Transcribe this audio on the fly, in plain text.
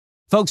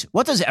Folks,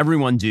 what does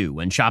everyone do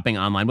when shopping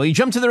online? Well, you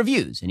jump to the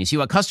reviews and you see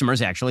what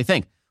customers actually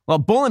think. Well,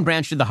 Boll &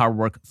 Branch did the hard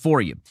work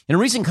for you. In a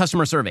recent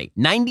customer survey,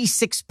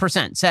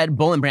 96% said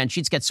Boll & Branch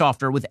sheets get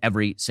softer with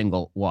every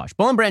single wash.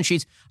 Boll & Branch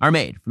sheets are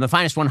made from the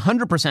finest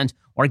 100%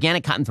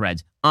 organic cotton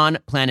threads on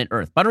planet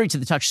Earth. Buttery to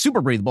the touch,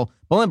 super breathable,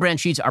 Boll & Branch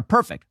sheets are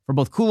perfect for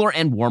both cooler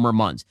and warmer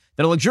months.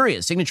 Their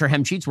luxurious signature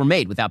hem sheets were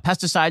made without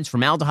pesticides,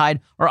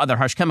 formaldehyde, or other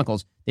harsh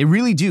chemicals. They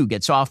really do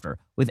get softer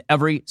with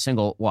every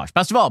single wash.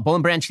 Best of all, Boll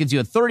 & Branch gives you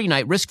a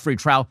 30-night risk-free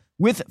trial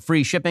with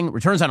free shipping,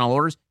 returns on all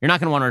orders. You're not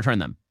going to want to return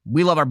them.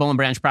 We love our Boll &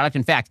 Branch product.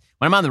 In fact,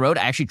 when I'm on the road,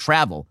 I actually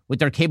travel with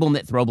their cable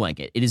knit throw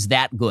blanket. It is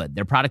that good.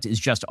 Their product is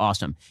just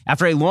awesome.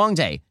 After a long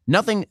day,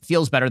 nothing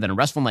feels better than a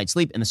restful night's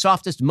sleep in the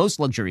softest, most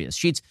luxurious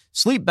sheets.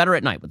 Sleep better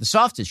at night with the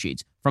softest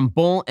sheets from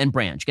Boll &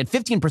 Branch. Get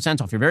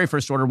 15% off your very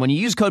first order when you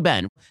use code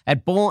BEN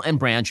at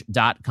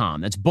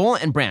bollandbranch.com. That's Boll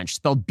 & Branch,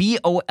 spelled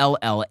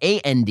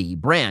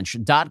BOLLAND,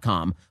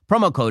 branch.com.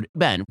 Promo code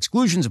BEN.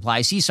 Exclusions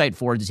apply. See site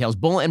for details,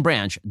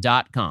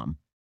 bollandbranch.com.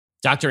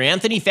 Dr.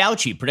 Anthony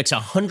Fauci predicts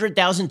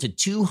 100,000 to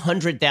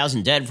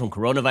 200,000 dead from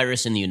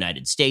coronavirus in the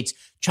United States.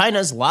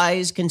 China's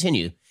lies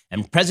continue,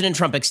 and President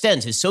Trump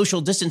extends his social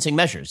distancing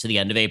measures to the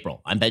end of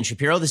April. I'm Ben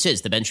Shapiro. This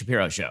is The Ben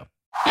Shapiro Show.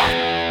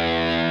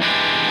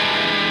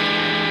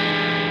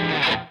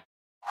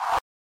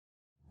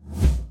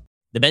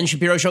 The Ben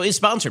Shapiro Show is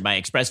sponsored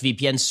by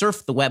ExpressVPN.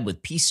 Surf the web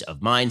with peace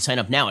of mind. Sign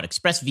up now at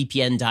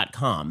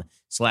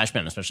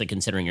expressvpn.com/Ben, especially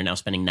considering you're now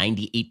spending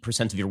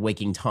 98% of your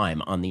waking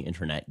time on the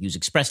internet. Use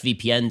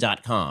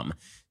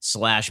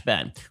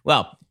expressvpn.com/Ben.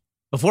 Well,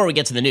 before we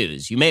get to the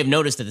news, you may have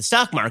noticed that the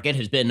stock market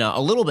has been a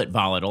little bit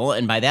volatile,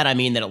 and by that I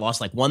mean that it lost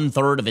like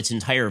 1/3 of its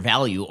entire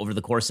value over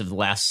the course of the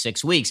last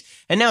 6 weeks.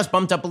 And now it's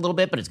bumped up a little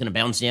bit, but it's going to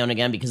bounce down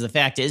again because the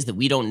fact is that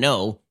we don't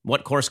know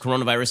what course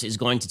coronavirus is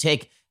going to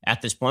take.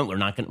 At this point, we're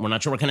not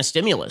sure what kind of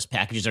stimulus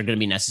packages are going to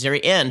be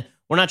necessary, and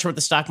we're not sure what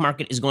the stock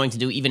market is going to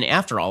do even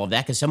after all of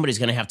that, because somebody's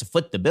going to have to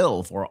foot the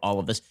bill for all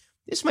of this.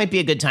 This might be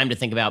a good time to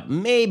think about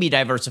maybe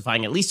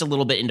diversifying at least a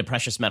little bit into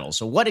precious metals.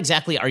 So what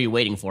exactly are you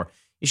waiting for?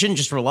 You shouldn't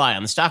just rely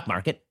on the stock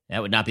market.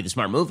 That would not be the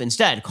smart move.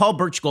 Instead, call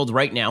Birch Gold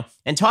right now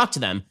and talk to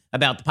them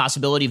about the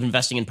possibility of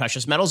investing in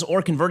precious metals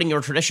or converting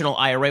your traditional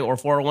IRA or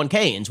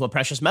 401k into a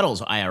precious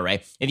metals IRA.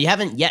 If you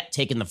haven't yet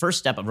taken the first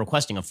step of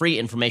requesting a free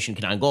information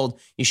kit on gold,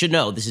 you should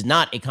know this is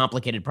not a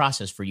complicated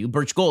process for you.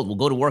 Birch Gold will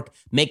go to work,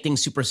 make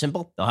things super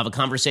simple. They'll have a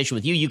conversation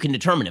with you. You can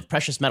determine if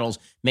precious metals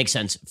make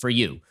sense for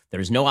you.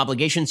 There is no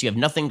obligations. You have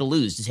nothing to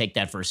lose to take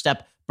that first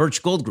step.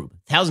 Birch Gold Group,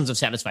 thousands of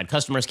satisfied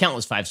customers,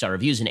 countless 5-star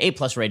reviews, and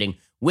A+ rating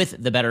with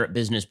the Better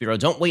Business Bureau.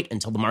 Don't wait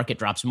until the market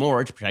drops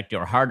more to protect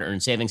your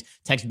hard-earned savings.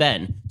 Text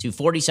BEN to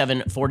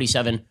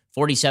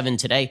 474747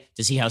 today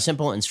to see how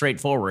simple and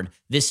straightforward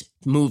this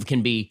move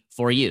can be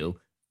for you.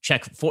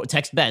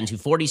 Text BEN to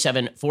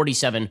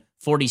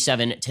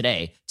 474747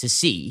 today to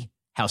see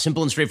how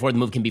simple and straightforward the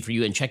move can be for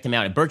you, and check them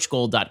out at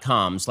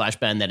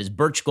birchgold.com/Ben. That is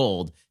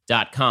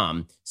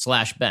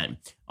birchgold.com/Ben.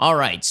 All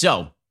right,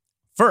 so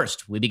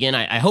first, we begin.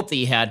 I hope that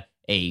you had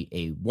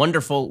a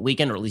wonderful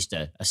weekend, or at least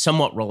a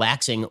somewhat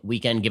relaxing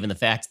weekend, given the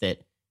fact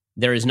that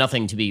there is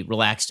nothing to be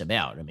relaxed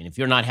about. I mean, if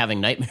you're not having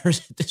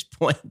nightmares at this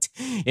point,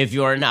 if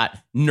you're not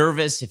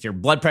nervous, if your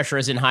blood pressure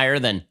isn't higher,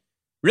 then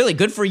really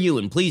good for you.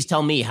 And please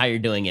tell me how you're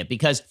doing it,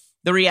 because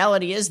the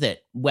reality is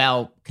that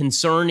while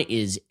concern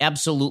is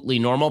absolutely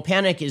normal,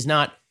 panic is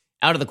not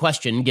out of the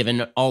question,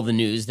 given all the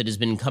news that has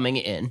been coming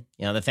in.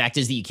 You know, the fact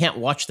is that you can't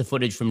watch the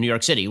footage from New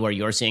York City, where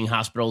you're seeing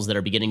hospitals that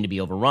are beginning to be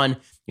overrun.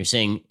 You're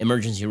seeing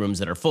emergency rooms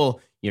that are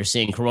full. You're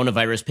seeing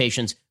coronavirus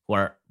patients who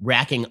are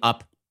racking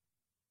up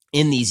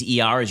in these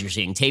ERs. You're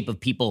seeing tape of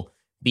people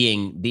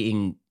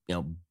being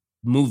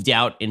moved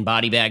out in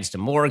body bags to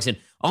morgues, and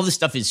all this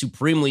stuff is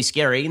supremely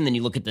scary. And then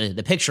you look at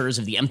the pictures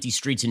of the empty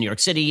streets in New York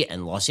City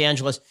and Los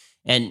Angeles,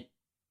 and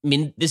I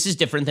mean, this is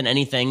different than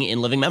anything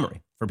in living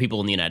memory for people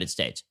in the United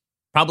States.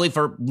 Probably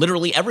for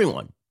literally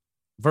everyone.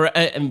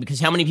 Because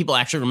how many people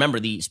actually remember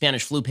the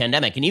Spanish flu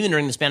pandemic? And even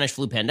during the Spanish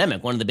flu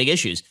pandemic, one of the big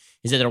issues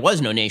is that there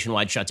was no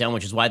nationwide shutdown,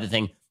 which is why the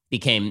thing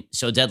became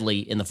so deadly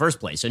in the first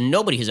place. And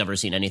nobody has ever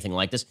seen anything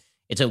like this.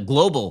 It's a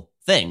global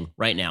thing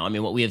right now. I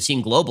mean, what we have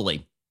seen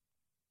globally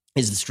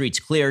is the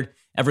streets cleared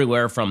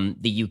everywhere from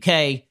the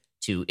UK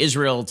to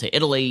Israel to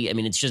Italy. I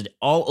mean, it's just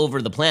all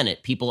over the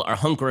planet. People are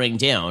hunkering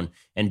down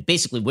and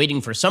basically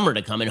waiting for summer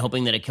to come and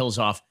hoping that it kills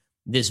off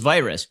this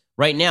virus.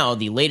 Right now,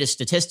 the latest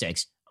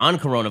statistics on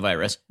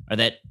coronavirus are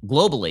that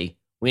globally,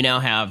 we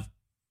now have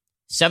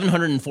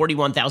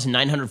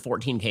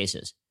 741,914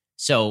 cases.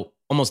 So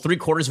almost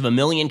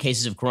 750,000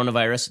 cases of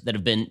coronavirus that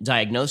have been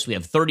diagnosed. We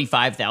have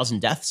 35,000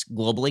 deaths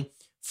globally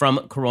from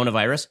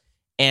coronavirus.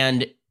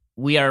 And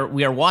we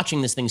are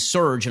watching this thing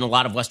surge in a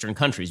lot of Western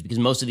countries, because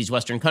most of these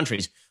Western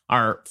countries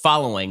are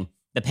following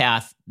the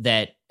path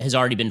that has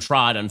already been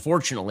trod,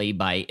 unfortunately,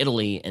 by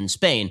Italy and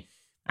Spain.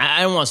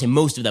 I don't want to say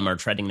most of them are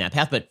treading that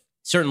path, but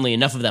certainly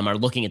enough of them are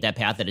looking at that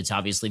path that it's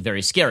obviously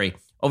very scary.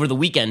 Over the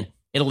weekend,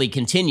 Italy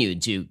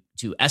continued to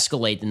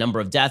escalate the number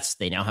of deaths.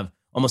 They now have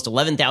almost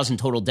 11,000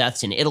 total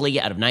deaths in Italy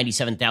out of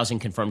 97,000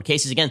 confirmed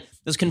cases. Again,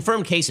 those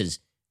confirmed cases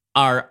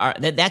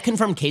that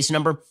confirmed case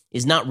number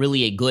is not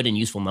really a good and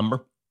useful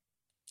number.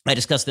 I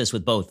discussed this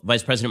with both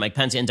Vice President Mike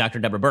Pence and Dr.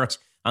 Deborah Birx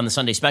on the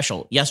Sunday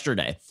special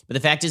yesterday. But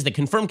the fact is the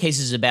confirmed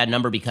cases is a bad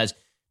number because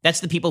that's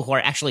the people who are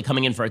actually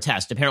coming in for a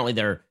test. Apparently,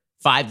 there are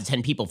 5 to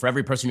 10 people for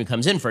every person who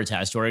comes in for a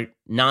test who are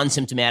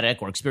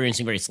non-symptomatic or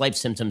experiencing very slight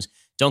symptoms,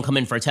 don't come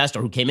in for a test,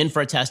 or who came in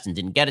for a test and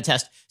didn't get a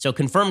test. So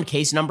confirmed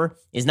case number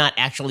is not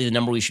actually the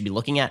number we should be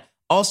looking at.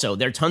 Also,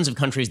 there are tons of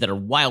countries that are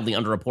wildly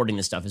underreporting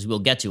this stuff, as we'll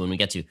get to when we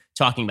get to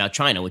talking about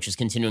China, which is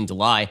continuing to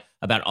lie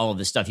about all of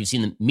this stuff. You've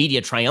seen the media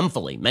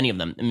triumphantly, many of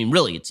them, I mean,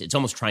 really, it's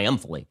almost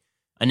triumphantly,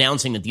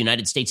 announcing that the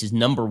United States is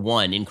number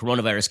 1 in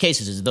coronavirus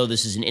cases, as though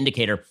this is an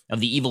indicator of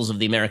the evils of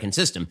the American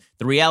system.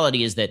 The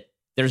reality is that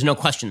there's no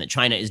question that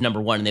China is number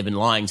 1, and they've been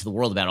lying to the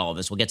world about all of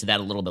this. We'll get to that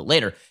a little bit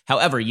later.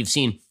 However, you've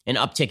seen an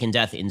uptick in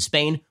death in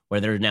Spain,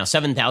 where there are now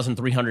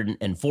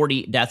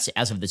 7,340 deaths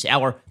as of this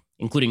hour,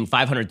 including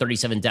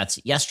 537 deaths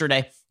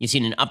yesterday. You've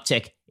seen an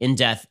uptick in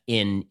death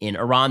in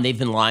Iran. They've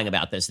been lying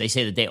about this. They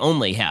say that they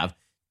only have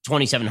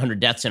 2,700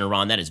 deaths in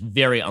Iran. That is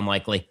very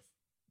unlikely.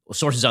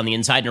 Sources on the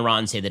inside in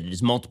Iran say that it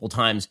is multiple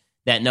times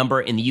that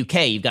number. In the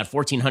UK, you've got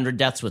 1,400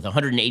 deaths with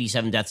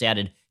 187 deaths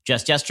added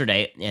just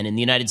yesterday. And in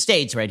the United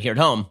States, right here at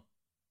home,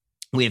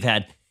 we have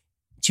had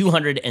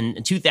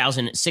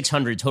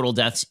 2,600 total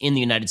deaths in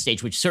the United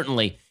States, which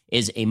certainly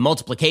is a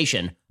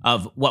multiplication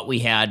of what we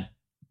had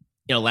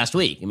last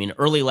week. I mean,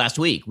 early last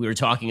week, we were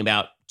talking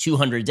about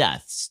 200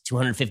 deaths,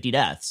 250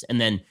 deaths, and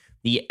then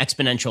the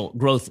exponential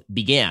growth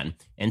began.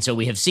 And so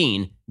we have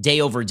seen day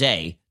over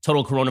day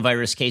total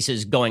coronavirus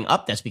cases going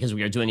up. That's because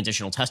we are doing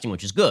additional testing,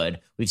 which is good.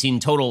 We've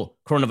seen total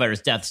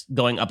coronavirus deaths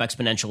going up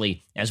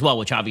exponentially as well,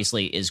 which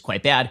obviously is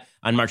quite bad.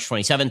 On March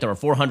 27th, there were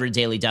 400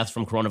 daily deaths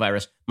from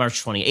coronavirus.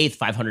 March 28th,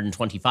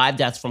 525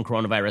 deaths from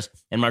coronavirus.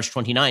 And March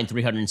 29th,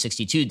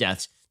 362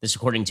 deaths. This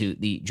according to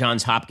the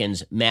Johns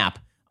Hopkins map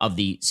of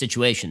the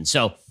situation.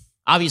 So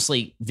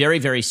obviously very,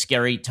 very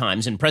scary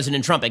times. And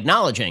President Trump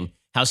acknowledging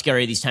how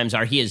scary these times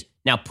are. He has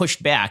now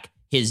pushed back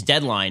his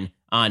deadline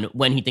on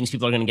when he thinks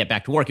people are going to get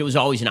back to work. It was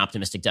always an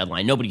optimistic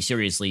deadline. Nobody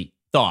seriously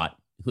thought,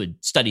 who had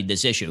studied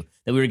this issue,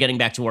 that we were getting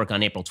back to work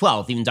on April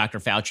 12th. Even Dr.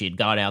 Fauci had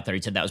got out there.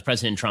 He said that was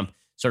President Trump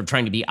sort of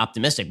trying to be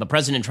optimistic. But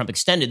President Trump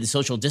extended the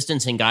social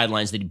distancing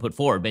guidelines that he put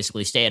forward,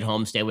 basically stay at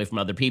home, stay away from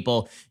other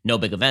people, no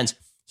big events.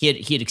 He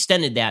had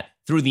extended that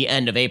through the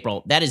end of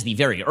April. That is the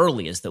very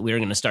earliest that we're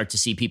going to start to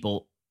see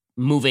people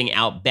moving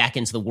out back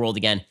into the world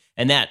again.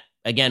 And that,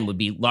 again, would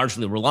be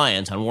largely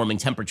reliant on warming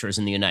temperatures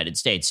in the United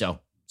States. So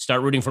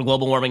start rooting for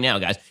global warming now,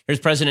 guys. Here's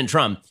President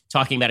Trump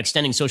talking about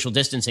extending social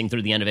distancing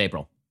through the end of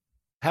April.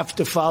 Have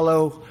to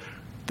follow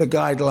the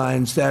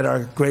guidelines that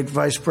our great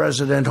vice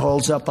president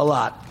holds up a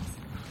lot.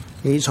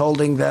 He's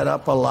holding that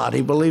up a lot.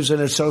 He believes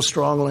in it so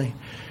strongly.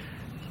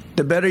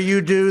 The better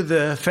you do,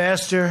 the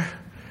faster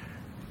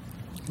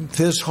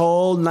this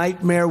whole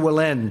nightmare will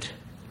end.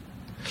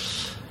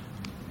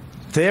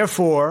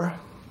 Therefore,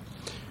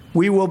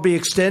 we will be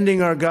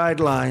extending our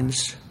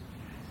guidelines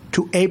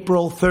to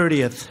April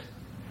 30th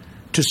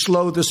to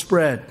slow the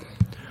spread.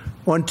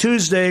 On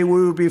Tuesday,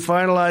 we will be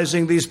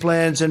finalizing these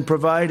plans and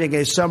providing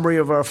a summary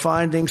of our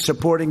findings,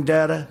 supporting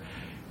data,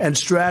 and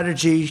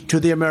strategy to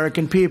the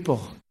American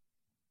people.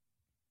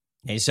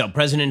 Okay, so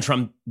President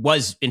Trump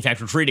was, in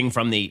fact, retreating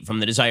from the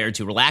desire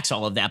to relax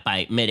all of that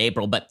by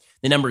mid-April, but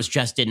the numbers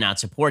just did not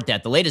support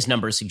that. The latest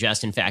numbers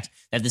suggest, in fact,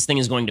 that this thing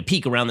is going to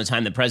peak around the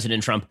time that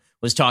President Trump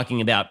was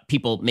talking about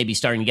people maybe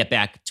starting to get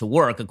back to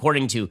work.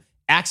 According to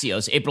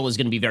Axios, April is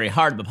going to be very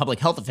hard, but public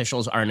health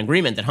officials are in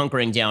agreement that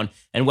hunkering down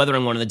and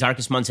weathering one of the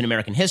darkest months in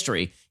American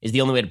history is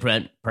the only way to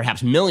prevent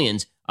perhaps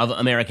millions of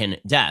American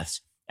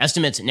deaths.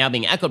 Estimates now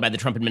being echoed by the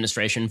Trump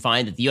administration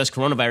find that the U.S.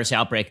 coronavirus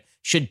outbreak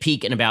should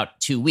peak in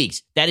about 2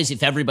 weeks. That is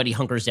if everybody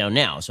hunkers down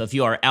now. So if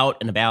you are out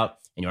and about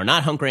and you're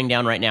not hunkering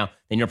down right now,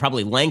 then you're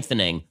probably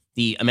lengthening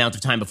the amount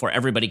of time before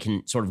everybody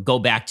can sort of go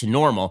back to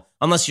normal,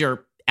 unless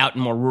you're out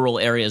in more rural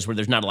areas where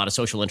there's not a lot of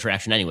social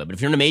interaction anyway. But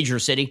if you're in a major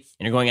city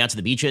and you're going out to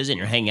the beaches and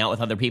you're hanging out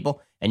with other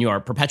people and you are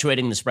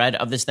perpetuating the spread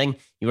of this thing,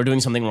 you are doing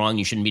something wrong.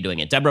 You shouldn't be doing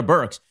it. Deborah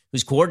Birx,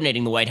 who's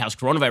coordinating the White House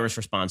coronavirus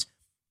response,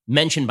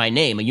 mentioned by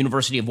name a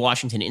University of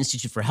Washington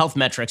Institute for Health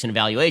Metrics and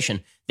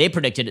Evaluation. They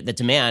predicted that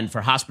demand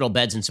for hospital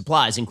beds and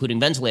supplies,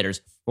 including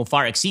ventilators, will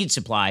far exceed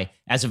supply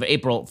as of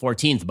April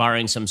 14th,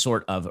 barring some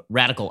sort of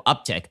radical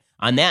uptick.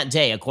 On that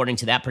day, according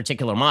to that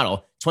particular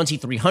model,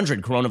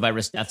 2,300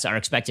 coronavirus deaths are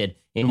expected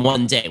in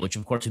one day, which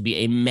of course would be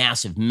a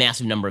massive,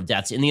 massive number of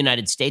deaths. In the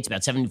United States,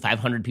 about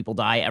 7,500 people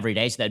die every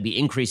day, so that'd be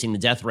increasing the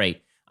death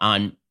rate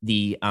on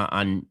the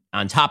on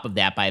top of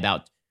that by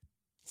about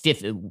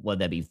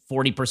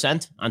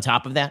 40% on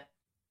top of that?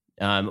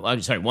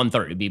 One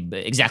third. It'd be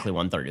exactly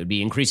one third. It would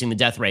be increasing the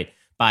death rate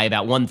by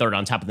about one third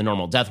on top of the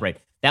normal death rate.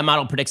 That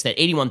model predicts that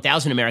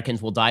 81,000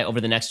 Americans will die over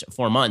the next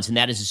 4 months, and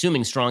that is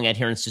assuming strong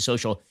adherence to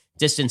social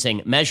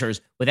distancing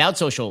measures. Without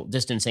social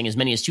distancing, as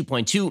many as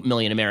 2.2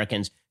 million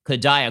Americans could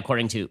die,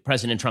 according to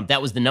President Trump.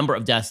 That was the number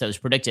of deaths that was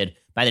predicted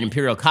by that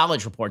Imperial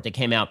College report that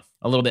came out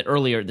a little bit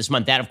earlier this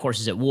month. That, of course,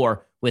 is at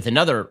war with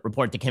another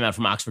report that came out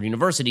from Oxford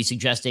University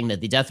suggesting that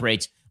the death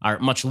rates are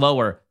much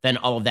lower than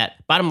all of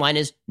that. Bottom line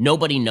is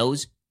nobody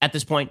knows at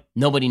this point.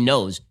 Nobody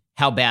knows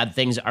how bad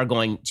things are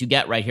going to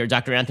get right here.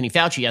 Dr. Anthony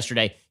Fauci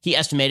yesterday, he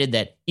estimated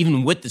that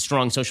even with the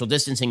strong social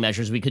distancing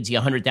measures, we could see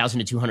 100,000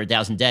 to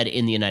 200,000 dead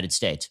in the United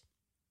States.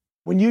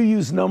 When you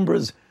use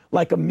numbers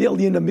like 1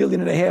 million, 1.5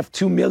 million,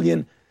 2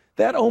 million,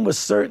 that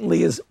almost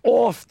certainly is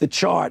off the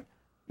chart.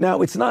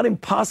 Now, it's not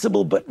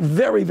impossible, but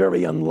very,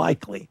 very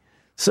unlikely.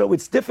 So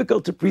it's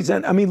difficult to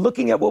present. I mean,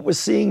 looking at what we're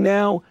seeing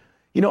now,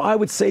 I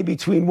would say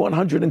between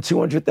 100 and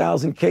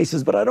 200,000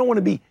 cases, but I don't want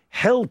to be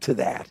held to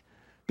that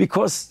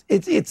because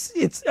it's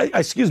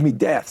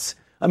deaths.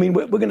 I mean,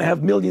 we're going to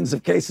have millions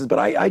of cases, but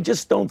I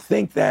just don't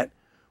think that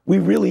we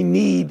really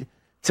need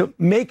to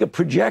make a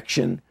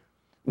projection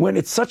when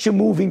it's such a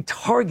moving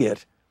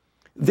target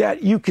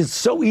that you can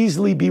so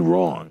easily be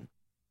wrong.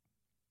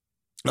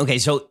 Okay,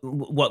 so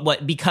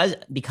what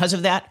because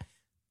of that,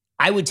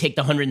 I would take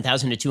the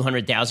 100,000 to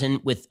 200,000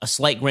 with a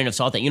slight grain of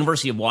salt. That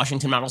University of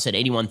Washington model said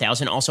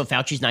 81,000. Also,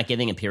 Fauci's not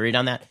giving a period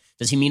on that.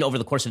 Does he mean over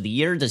the course of the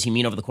year? Does he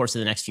mean over the course of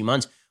the next few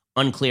months?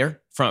 Unclear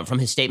from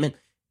his statement.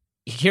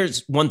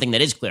 Here's one thing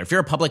that is clear. If you're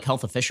a public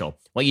health official,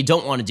 what you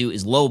don't want to do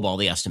is lowball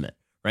the estimate,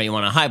 right? You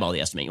want to highball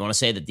the estimate. You want to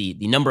say that the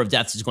number of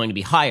deaths is going to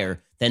be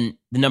higher than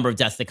the number of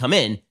deaths that come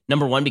in.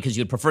 Number one, because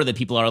you'd prefer that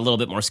people are a little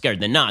bit more scared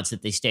than not, so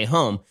that they stay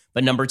home.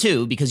 But number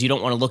two, because you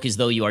don't want to look as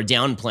though you are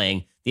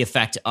downplaying the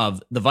effect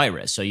of the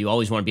virus. So you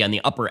always want to be on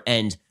the upper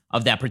end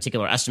of that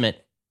particular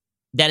estimate.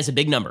 That is a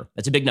big number.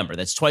 That's a big number.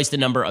 That's twice the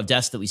number of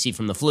deaths that we see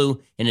from the flu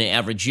in an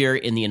average year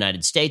in the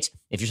United States.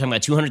 If you're talking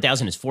about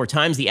 200,000, it's 4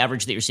 times the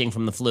average that you're seeing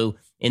from the flu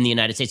in the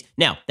United States.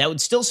 Now, that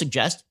would still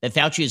suggest that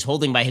Fauci is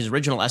holding by his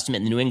original estimate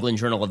in the New England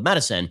Journal of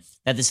Medicine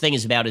that this thing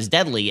is about as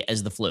deadly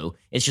as the flu.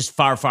 It's just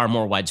far, far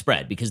more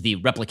widespread because the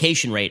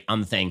replication rate on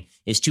the thing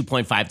is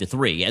 2.5 to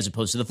 3 as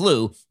opposed to the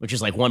flu, which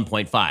is like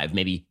 1.5.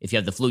 Maybe if you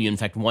have the flu, you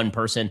infect one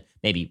person,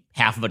 maybe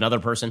half of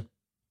another person.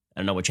 I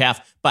don't know which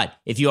half, but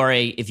if you are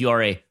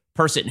a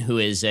person who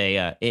is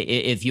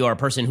if you are a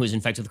person who is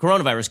infected with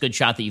coronavirus, good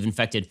shot that you've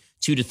infected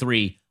 2 to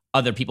 3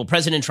 other people.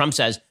 President Trump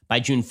says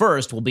by June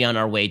 1st, we'll be on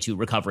our way to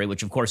recovery,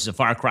 which of course is a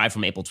far cry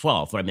from April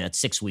 12th. I mean, that's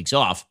 6 weeks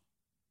off.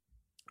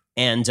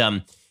 And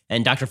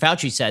Dr.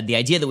 Fauci said the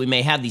idea that we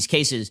may have these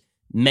cases,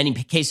 many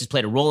cases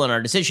played a role in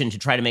our decision to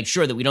try to make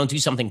sure that we don't do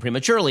something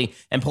prematurely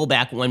and pull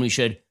back when we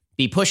should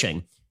be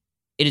pushing.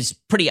 It is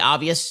pretty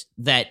obvious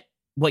that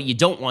what you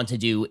don't want to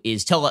do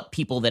is tell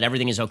people that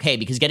everything is okay,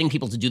 because getting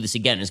people to do this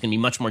again is going to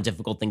be much more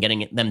difficult than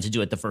getting them to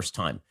do it the first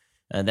time.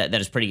 That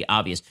is pretty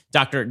obvious.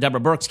 Dr. Deborah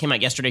Birx came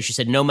out yesterday. She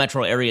said no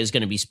metro area is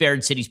going to be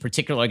spared. Cities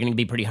particularly are going to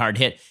be pretty hard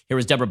hit. Here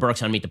was Deborah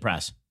Birx on Meet the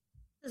Press.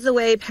 This is the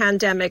way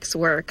pandemics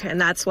work, and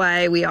that's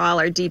why we all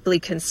are deeply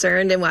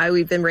concerned and why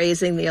we've been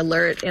raising the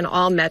alert in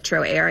all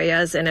metro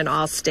areas and in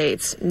all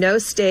states. No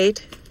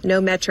state,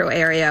 no metro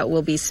area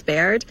will be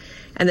spared.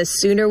 And the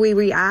sooner we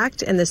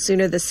react and the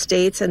sooner the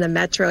states and the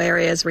metro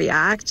areas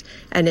react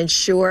and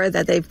ensure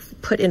that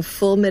they've put in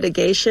full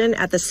mitigation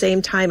at the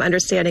same time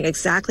understanding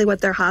exactly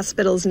what their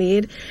hospitals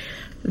need,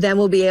 then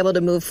we'll be able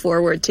to move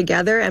forward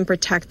together and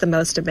protect the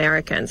most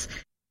Americans.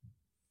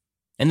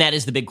 And that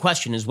is the big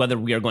question, is whether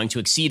we are going to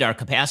exceed our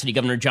capacity.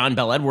 Governor John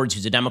Bel Edwards,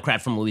 who's a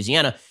Democrat from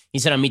Louisiana, he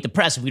said on Meet the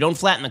Press, if we don't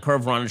flatten the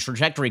curve, we're on a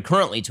trajectory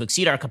currently to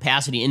exceed our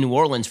capacity in New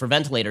Orleans for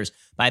ventilators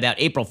by about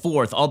April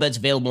 4th, all beds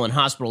available in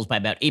hospitals by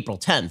about April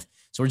 10th.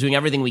 So we're doing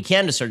everything we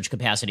can to surge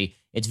capacity.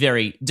 It's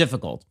very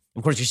difficult.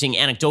 Of course, you're seeing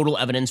anecdotal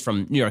evidence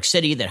from New York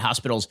City that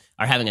hospitals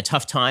are having a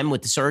tough time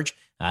with the surge.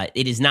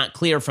 It is not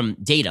clear from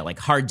data, like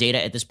hard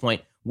data at this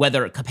point,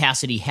 whether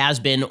capacity has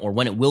been or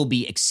when it will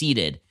be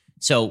exceeded.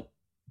 So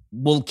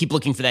we'll keep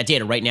looking for that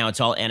data. Right now, it's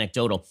all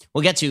anecdotal.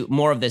 We'll get to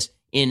more of this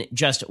in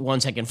just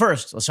 1 second.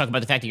 First, let's talk about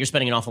the fact that you're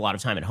spending an awful lot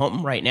of time at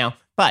home right now,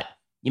 but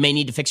you may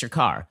need to fix your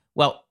car.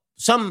 Well,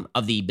 some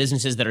of the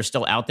businesses that are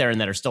still out there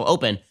and that are still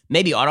open,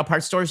 maybe auto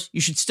parts stores,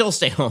 you should still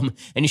stay home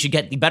and you should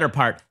get the better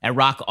part at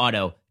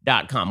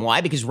rockauto.com.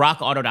 Why? Because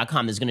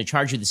rockauto.com is going to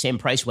charge you the same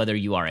price whether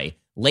you are a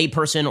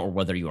layperson or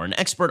whether you are an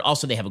expert.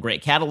 Also, they have a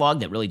great catalog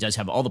that really does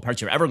have all the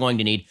parts you're ever going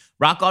to need.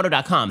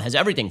 Rockauto.com has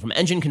everything from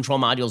engine control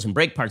modules and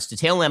brake parts to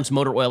tail lamps,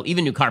 motor oil,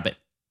 even new carpet.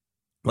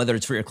 Whether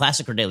it's for your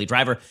classic or daily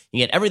driver,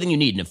 you get everything you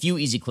need in a few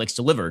easy clicks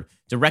delivered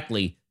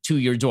directly to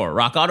your door.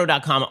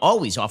 RockAuto.com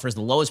always offers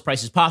the lowest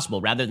prices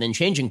possible rather than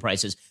changing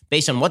prices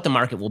based on what the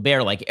market will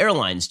bear like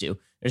airlines do.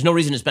 There's no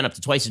reason to spend up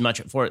to twice as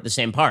much for the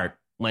same part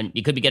when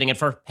you could be getting it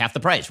for half the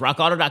price.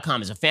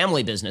 RockAuto.com is a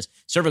family business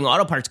serving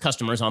auto parts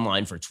customers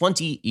online for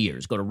 20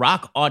 years. Go to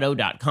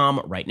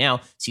RockAuto.com right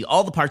now. See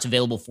all the parts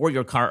available for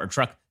your car or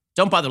truck.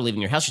 Don't bother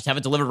leaving your house. Just have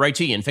it delivered right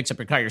to you and fix up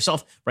your car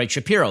yourself. Write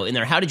Shapiro in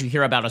their How Did You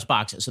Hear About Us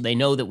box so they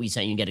know that we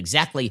sent you and get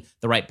exactly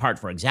the right part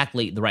for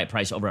exactly the right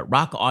price over at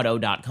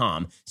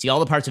rockauto.com. See all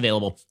the parts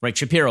available. Write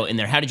Shapiro in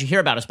their How Did You Hear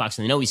About Us box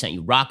so they know we sent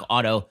you.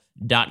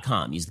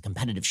 rockauto.com. Use the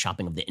competitive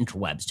shopping of the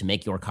interwebs to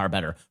make your car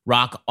better.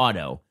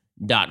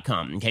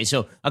 rockauto.com. Okay,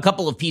 so a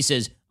couple of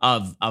pieces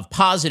of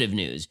positive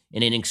news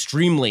in an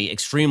extremely,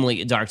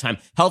 extremely dark time.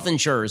 Health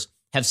insurers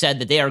have said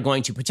that they are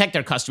going to protect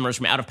their customers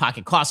from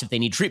out-of-pocket costs if they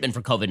need treatment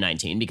for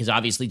COVID-19, because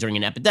obviously during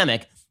an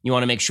epidemic, you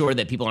want to make sure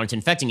that people aren't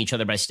infecting each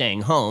other by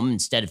staying home.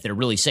 Instead, if they're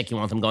really sick, you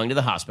want them going to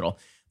the hospital.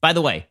 By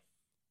the way,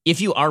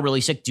 if you are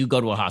really sick, do go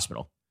to a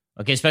hospital,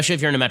 okay? Especially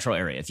if you're in a metro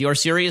area. If you are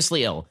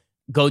seriously ill,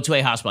 go to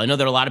a hospital. I know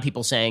there are a lot of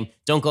people saying,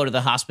 don't go to the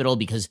hospital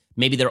because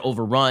maybe they're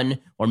overrun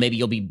or maybe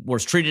you'll be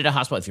worse treated at a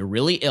hospital. If you're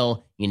really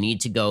ill, you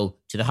need to go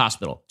to the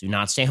hospital. Do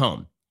not stay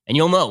home. And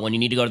you'll know when you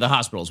need to go to the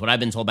hospital is what I've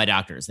been told by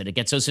doctors, that it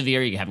gets so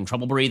severe, you're having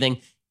trouble breathing,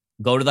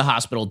 go to the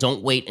hospital.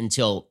 Don't wait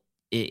until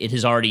it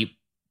has already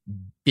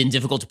been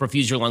difficult to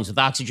perfuse your lungs with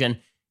oxygen.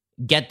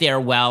 Get there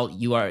while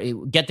you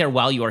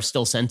are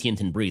still sentient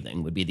and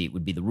breathing would be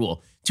the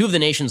rule. Two of the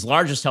nation's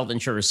largest health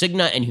insurers,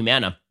 Cigna and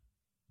Humana,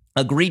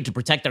 agreed to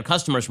protect their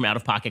customers from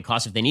out-of-pocket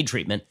costs if they need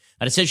treatment,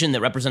 a decision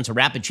that represents a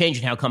rapid change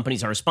in how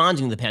companies are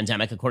responding to the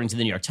pandemic, according to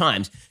the New York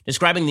Times.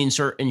 Describing the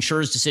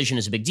insurer's decision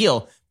as a big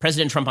deal,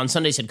 President Trump on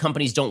Sunday said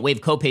companies don't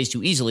waive copays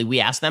too easily. We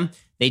asked them.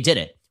 They did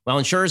it. While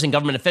insurers and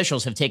government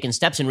officials have taken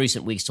steps in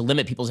recent weeks to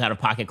limit people's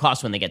out-of-pocket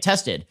costs when they get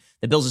tested,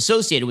 the bills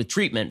associated with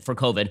treatment for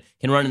COVID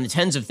can run in the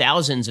tens of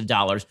thousands of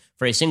dollars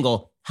for a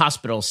single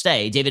hospital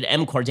stay. David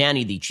M.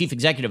 Cordani, the chief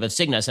executive of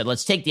Cigna, said,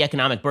 let's take the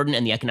economic burden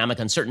and the economic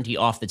uncertainty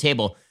off the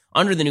table.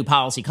 Under the new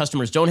policy,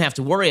 customers don't have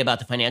to worry about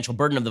the financial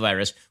burden of the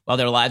virus while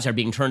their lives are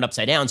being turned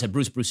upside down, said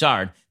Bruce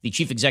Broussard, the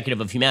chief executive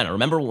of Humana.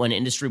 Remember when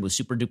industry was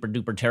super duper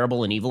duper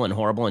terrible and evil and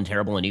horrible and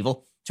terrible and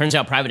evil? Turns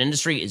out private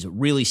industry is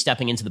really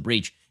stepping into the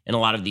breach in a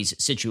lot of these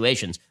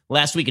situations.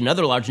 Last week,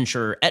 another large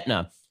insurer,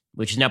 Aetna,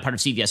 which is now part of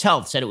CVS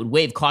Health, said it would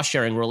waive cost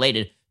sharing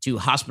related to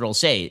hospital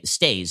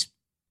stays.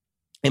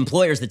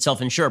 Employers that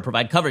self-insure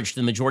provide coverage to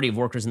the majority of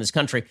workers in this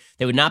country.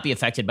 They would not be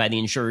affected by the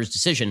insurer's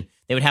decision.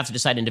 They would have to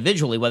decide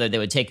individually whether they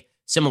would take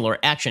similar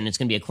action. It's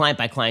going to be a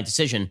client-by-client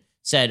decision,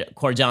 said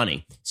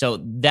Cordani. So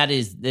that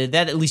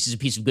at least is a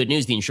piece of good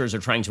news. The insurers are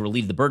trying to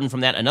relieve the burden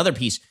from that. Another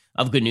piece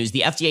of good news,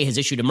 the FDA has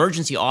issued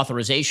emergency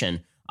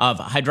authorization of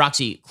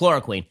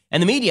hydroxychloroquine.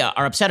 And the media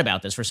are upset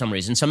about this for some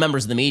reason, some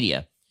members of the media.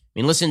 I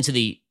mean, listen to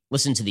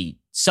the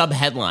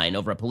sub-headline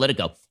over at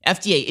Politico.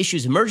 FDA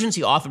issues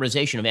emergency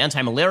authorization of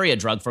anti-malaria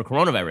drug for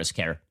coronavirus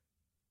care.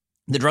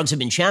 The drugs have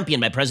been championed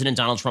by President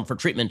Donald Trump for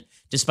treatment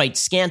despite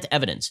scant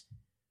evidence.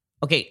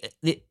 Okay,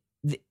 the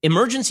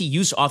emergency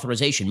use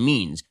authorization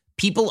means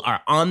people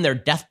are on their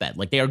deathbed,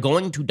 like they are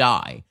going to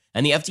die.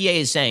 And the FDA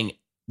is saying,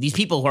 these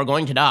people who are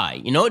going to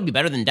die, you know, it'd be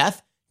better than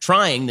death?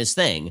 Trying this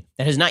thing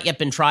that has not yet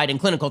been tried in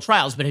clinical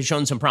trials, but has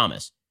shown some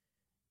promise.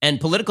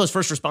 And Politico's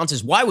first response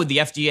is, why would the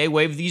FDA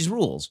waive these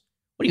rules?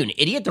 What are you, an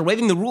idiot? They're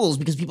waiving the rules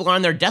because people are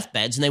on their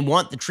deathbeds and they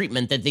want the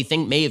treatment that they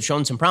think may have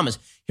shown some promise.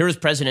 Here is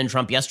President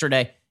Trump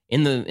yesterday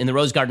in the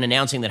Rose Garden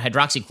announcing that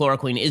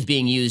hydroxychloroquine is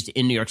being used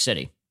in New York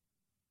City.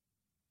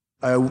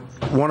 I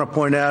want to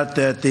point out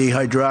that the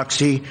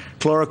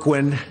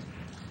hydroxychloroquine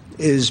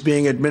is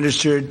being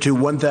administered to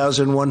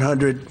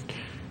 1,100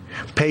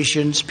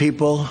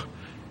 people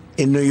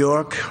in New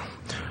York,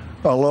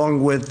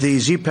 along with the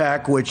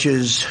Z-Pak, which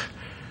is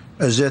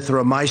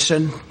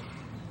azithromycin.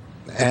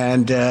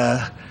 And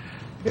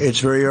it's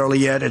very early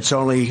yet. It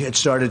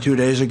started 2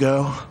 days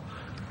ago.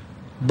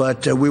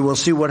 But we will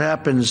see what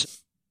happens.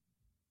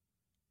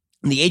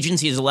 The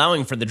agency is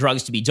allowing for the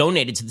drugs to be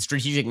donated to the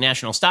Strategic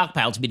National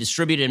Stockpile to be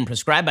distributed and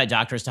prescribed by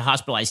doctors to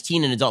hospitalized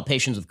teen and adult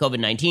patients with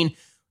COVID-19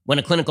 when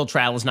a clinical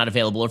trial is not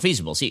available or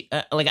feasible. See,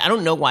 I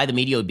don't know why the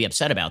media would be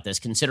upset about this,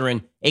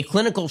 considering a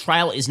clinical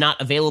trial is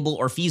not available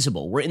or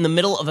feasible. We're in the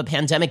middle of a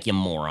pandemic, you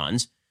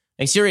morons.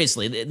 Like,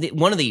 seriously,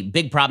 one of the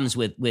big problems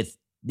with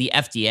the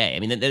FDA, I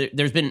mean,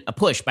 there's been a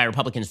push by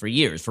Republicans for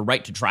years for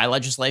right-to-try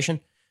legislation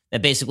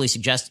that basically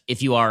suggests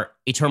if you are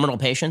a terminal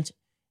patient,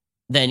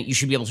 then you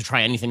should be able to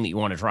try anything that you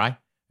want to try.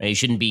 You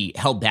shouldn't be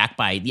held back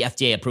by the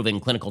FDA approving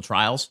clinical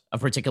trials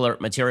of particular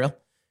material.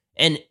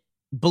 And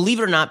believe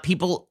it or not,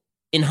 people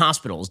in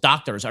hospitals,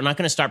 doctors, are not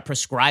going to start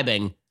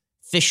prescribing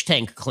fish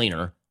tank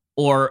cleaner,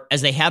 or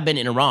as they have been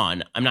in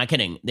Iran, I'm not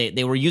kidding,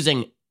 they were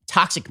using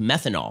toxic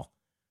methanol.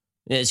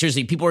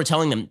 Seriously, people were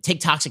telling them,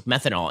 take toxic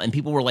methanol, and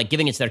people were like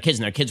giving it to their kids,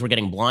 and their kids were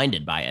getting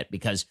blinded by it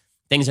because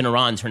things in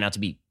Iran turned out to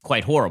be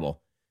quite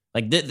horrible.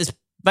 Like, this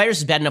virus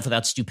is bad enough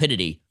without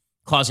stupidity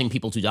causing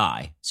people to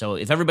die. So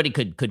if everybody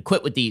could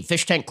quit with the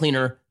fish tank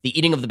cleaner, the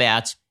eating of the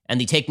bats, and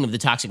the taking of the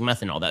toxic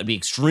methanol, that would be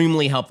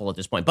extremely helpful at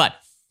this point. But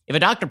if a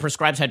doctor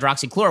prescribes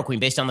hydroxychloroquine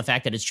based on the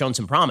fact that it's shown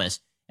some promise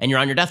and you're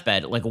on your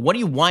deathbed, like, what are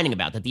you whining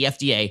about that the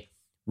FDA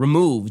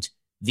removed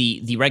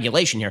the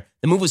regulation here?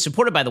 The move was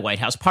supported by the White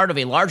House, part of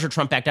a larger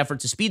Trump-backed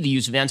effort to speed the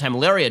use of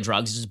anti-malaria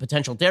drugs as a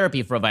potential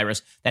therapy for a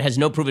virus that has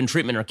no proven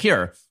treatment or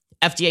cure.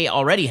 FDA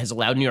already has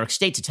allowed New York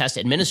State to test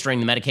administering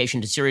the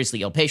medication to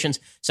seriously ill patients.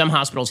 Some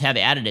hospitals have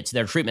added it to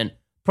their treatment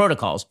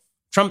protocols.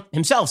 Trump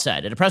himself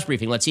said at a press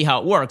briefing, let's see how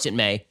it works. It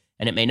may,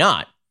 and it may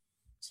not.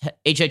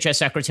 HHS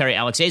Secretary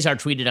Alex Azar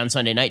tweeted on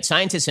Sunday night,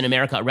 scientists in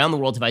America around the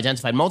world have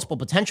identified multiple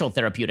potential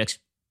therapeutics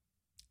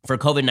for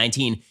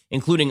COVID-19,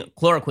 including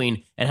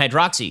chloroquine and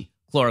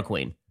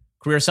hydroxychloroquine.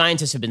 Career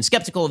scientists have been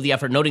skeptical of the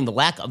effort, noting the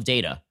lack of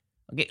data.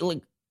 Okay,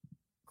 look,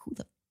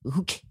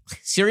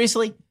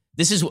 seriously?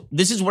 This is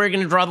where you're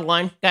going to draw the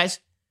line, guys?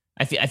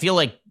 I feel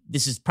like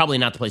this is probably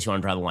not the place you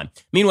want to draw the line.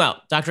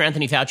 Meanwhile, Dr.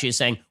 Anthony Fauci is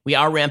saying we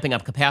are ramping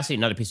up capacity.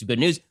 Another piece of good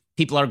news.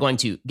 People are going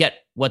to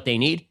get what they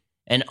need.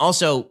 And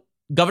also,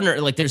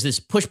 there's this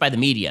push by the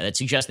media that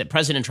suggests that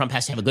President Trump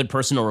has to have a good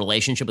personal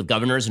relationship with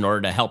governors in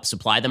order to help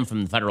supply them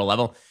from the federal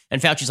level.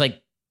 And Fauci's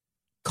like,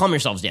 calm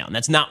yourselves down.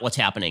 That's not what's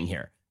happening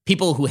here.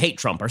 People who hate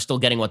Trump are still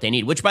getting what they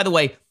need, which, by the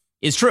way,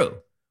 is true.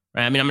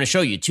 Right? I mean, I'm going to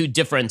show you two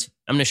different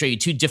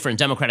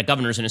Democratic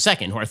governors in a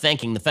second who are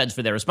thanking the feds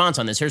for their response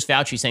on this. Here's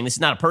Fauci saying this is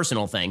not a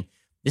personal thing.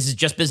 This is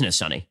just business,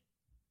 Sonny.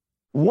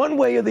 One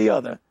way or the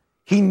other,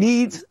 he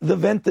needs the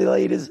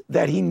ventilators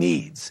that he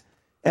needs.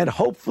 And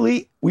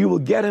hopefully we will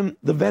get him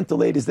the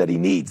ventilators that he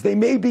needs. They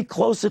may be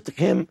closer to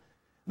him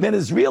than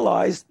is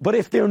realized, but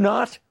if they're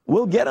not,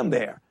 we'll get him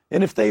there.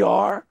 And if they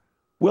are,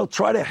 we'll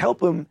try to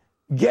help him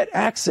get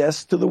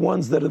access to the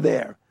ones that are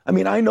there. I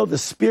mean, I know the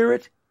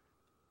spirit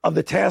of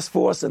the task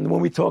force, and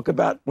when we talk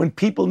about when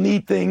people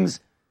need things,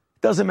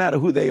 it doesn't matter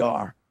who they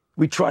are.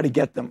 We try to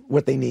get them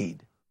what they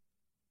need.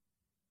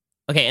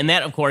 Okay, and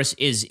that, of course,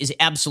 is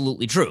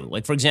absolutely true.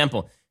 Like, for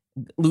example,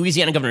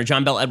 Louisiana Governor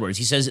John Bel Edwards,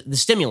 he says the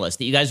stimulus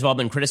that you guys have all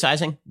been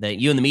criticizing, that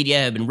you and the media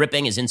have been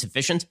ripping is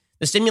insufficient.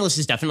 The stimulus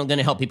is definitely going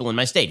to help people in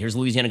my state. Here's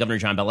Louisiana Governor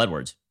John Bel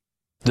Edwards.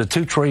 The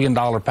 $2 trillion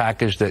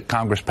package that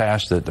Congress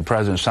passed, that the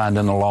president signed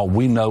into law,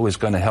 we know is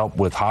going to help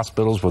with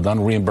hospitals, with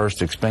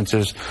unreimbursed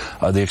expenses,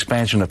 the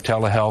expansion of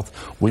telehealth.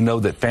 We know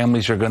that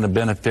families are going to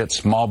benefit,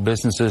 small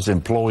businesses,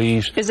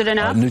 employees. Is it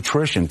enough?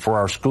 Nutrition for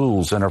our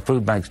schools and our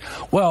food banks.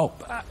 Well,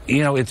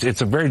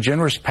 it's a very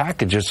generous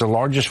package. It's the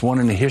largest one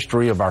in the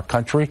history of our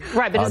country.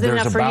 Right, but is it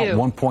enough for you? There's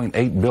about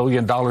 $1.8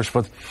 billion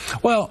for,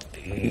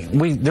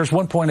 there's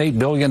 $1.8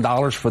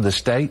 billion for the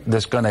state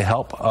that's going to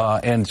help.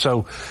 And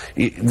so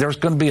there's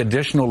going to be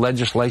additional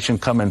legislation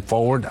coming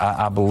forward,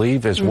 I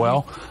believe, as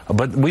well.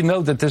 But we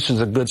know that this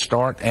is a good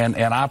start, and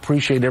I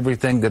appreciate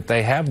everything that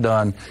they have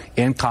done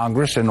in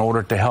Congress in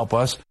order to help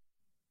us.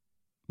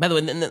 By the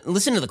way,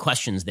 listen to the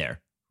questions there,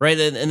 right?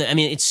 I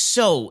mean, it's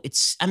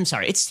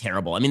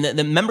terrible. I mean,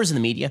 the members of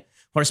the media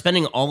who are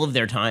spending all of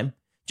their time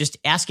just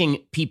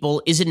asking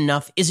people, is it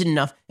enough? Is it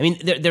enough? I mean,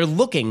 they're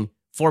looking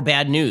for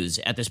bad news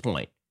at this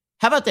point.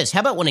 How about this? How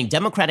about when a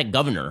Democratic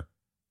governor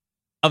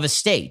of a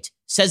state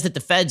says that the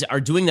feds are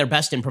doing their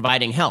best in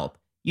providing help?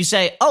 You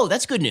say, oh,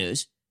 that's good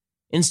news.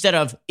 Instead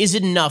of, is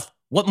it enough?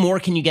 What more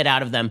can you get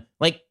out of them?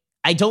 Like,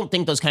 I don't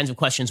think those kinds of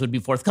questions would be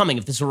forthcoming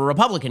if this were a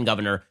Republican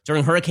governor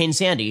during Hurricane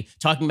Sandy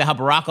talking about how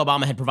Barack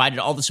Obama had provided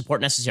all the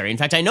support necessary. In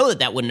fact, I know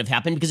that wouldn't have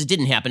happened because it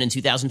didn't happen in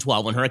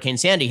 2012 when Hurricane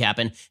Sandy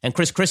happened and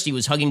Chris Christie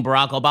was hugging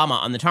Barack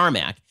Obama on the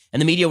tarmac.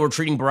 And the media were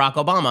treating Barack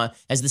Obama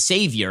as the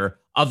savior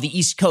of the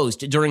East Coast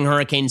during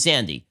Hurricane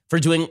Sandy for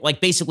doing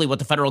basically what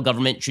the federal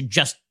government should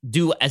just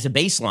do as a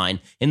baseline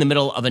in the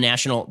middle of a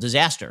national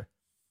disaster.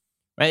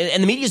 Right?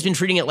 And the media has been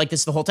treating it like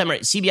this the whole time.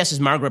 Right? CBS's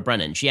Margaret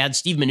Brennan, she had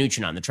Steve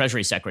Mnuchin on, the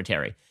Treasury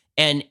Secretary.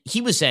 And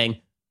he was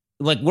saying,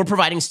 we're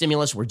providing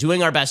stimulus. We're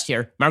doing our best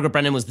here. Margaret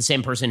Brennan was the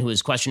same person who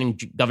was questioning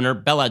Governor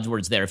Bel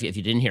Edwards there, if you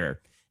didn't hear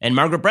her. And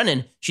Margaret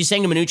Brennan, she's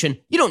saying to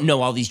Mnuchin, you don't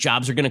know all these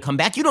jobs are going to come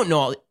back. You don't know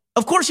all.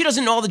 Of course he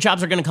doesn't know all the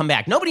jobs are going to come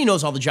back. Nobody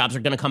knows all the jobs are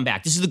going to come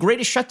back. This is the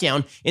greatest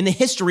shutdown in the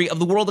history of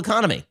the world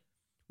economy.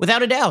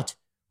 Without a doubt.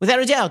 Without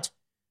a doubt.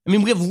 I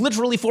mean, we have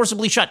literally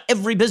forcibly shut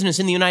every business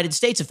in the United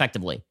States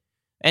effectively.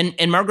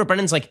 And Margaret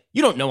Brennan's like,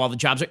 you don't know all the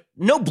jobs.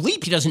 No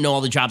bleep, he doesn't know all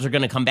the jobs are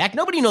going to come back.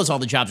 Nobody knows all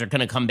the jobs are going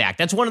to come back.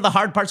 That's one of the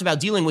hard parts about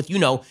dealing with,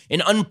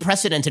 an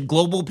unprecedented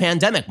global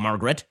pandemic,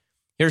 Margaret.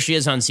 Here she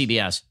is on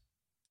CBS.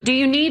 Do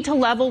you need to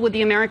level with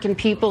the American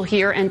people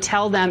here and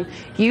tell them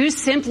you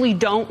simply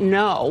don't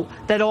know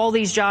that all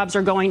these jobs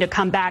are going to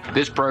come back?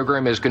 This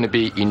program is going to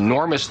be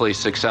enormously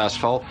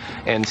successful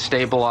in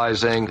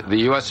stabilizing the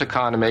U.S.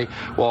 economy,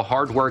 while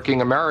hardworking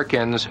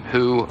Americans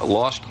who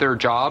lost their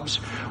jobs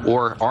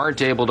or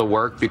aren't able to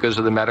work because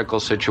of the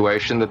medical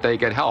situation, that they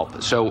get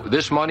help. So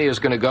this money is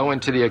going to go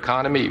into the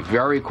economy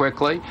very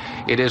quickly.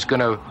 It is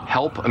going to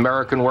help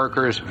American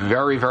workers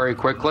very, very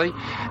quickly.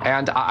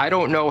 And I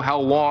don't know how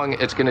long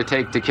it's going to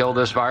take to kill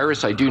this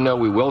virus. I do know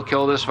we will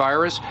kill this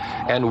virus.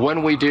 And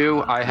when we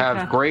do, I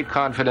have great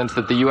confidence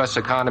that the U.S.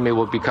 economy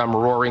will become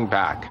roaring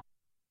back.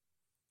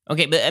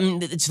 Okay, but I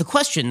mean, it's the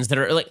questions that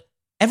are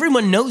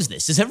everyone knows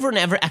this. Does everyone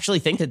ever actually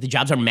think that the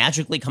jobs are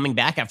magically coming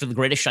back after the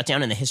greatest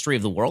shutdown in the history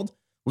of the world?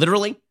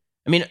 Literally?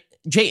 I mean,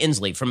 Jay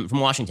Inslee from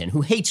Washington, who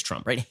hates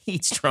Trump, right?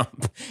 Hates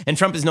Trump. And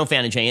Trump is no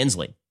fan of Jay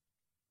Inslee.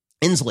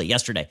 Inslee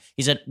yesterday,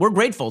 he said, we're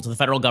grateful to the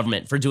federal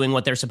government for doing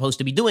what they're supposed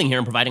to be doing here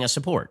and providing us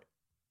support.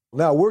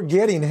 Now, we're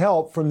getting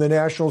help from the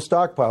national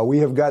stockpile. We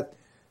have got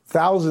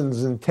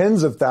thousands and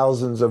tens of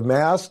thousands of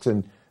masks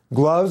and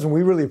gloves, and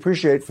we really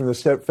appreciate from the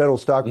federal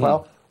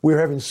stockpile. We're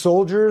having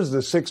soldiers. The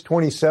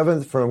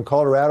 627th from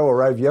Colorado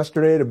arrived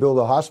yesterday to build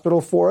a hospital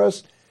for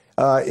us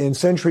in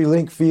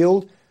CenturyLink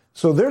Field.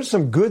 So there's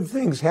some good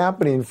things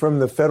happening from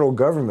the federal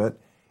government,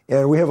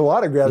 and we have a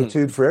lot of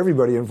gratitude for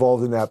everybody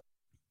involved in that.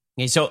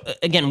 Okay, so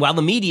again, while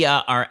the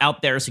media are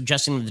out there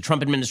suggesting that the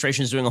Trump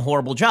administration is doing a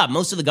horrible job,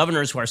 most of the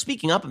governors who are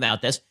speaking up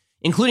about this,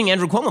 including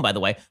Andrew Cuomo, by the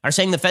way, are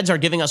saying the feds are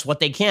giving us what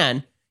they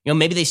can.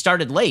 Maybe they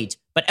started late,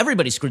 but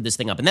everybody screwed this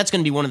thing up. And that's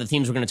going to be one of the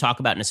themes we're going to talk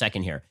about in a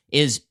second here,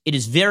 is it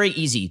is very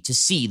easy to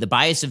see the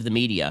bias of the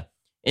media.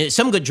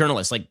 Some good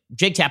journalists, like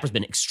Jake Tapper's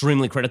been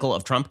extremely critical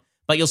of Trump,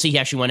 but you'll see he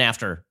actually went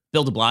after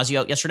Bill de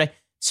Blasio yesterday.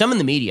 Some in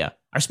the media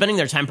are spending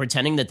their time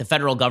pretending that the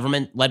federal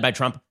government, led by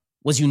Trump,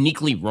 was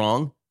uniquely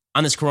wrong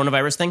on this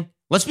coronavirus thing.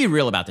 Let's be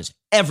real about this.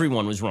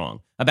 Everyone was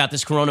wrong about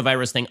this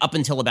coronavirus thing up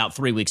until about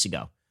 3 weeks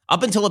ago.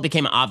 Up until it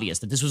became obvious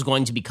that this was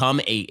going to become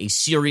a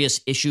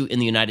serious issue in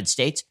the United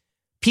States,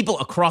 people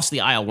across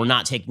the aisle were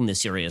not taking this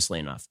seriously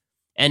enough.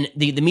 And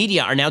the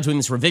media are now doing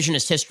this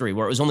revisionist history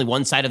where it was only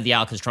one side of the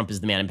aisle because Trump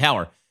is the man in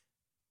power.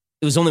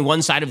 It was only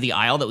one side of the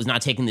aisle that was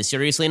not taking this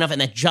seriously enough,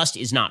 and that just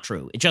is not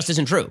true. It just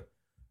isn't true.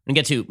 I'm going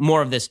to get to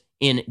more of this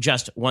in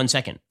just 1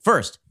 second.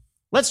 First,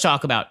 let's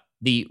talk about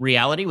the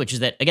reality, which is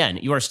that, again,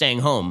 you are staying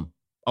home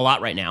a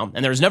lot right now,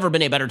 and there's never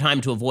been a better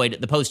time to avoid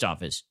the post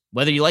office.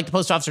 Whether you like the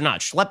post office or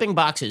not, schlepping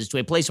boxes to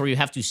a place where you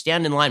have to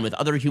stand in line with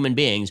other human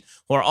beings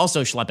who are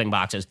also schlepping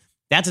boxes,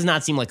 that does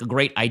not seem like a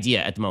great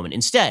idea at the moment.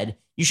 Instead,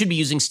 you should be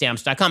using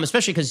Stamps.com,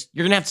 especially because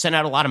you're going to have to send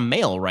out a lot of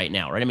mail right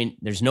now, right? I mean,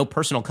 there's no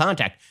personal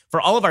contact. For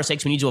all of our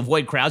sakes, we need to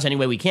avoid crowds any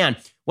way we can.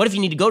 What if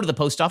you need to go to the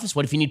post office?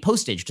 What if you need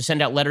postage to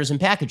send out letters and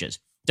packages?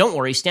 Don't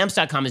worry,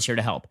 Stamps.com is here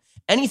to help.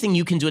 Anything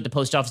you can do at the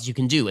post office, you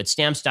can do at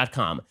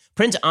Stamps.com.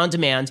 Print on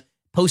demand,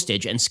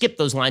 postage, and skip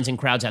those lines and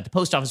crowds at the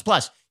post office.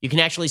 Plus, you can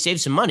actually save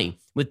some money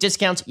with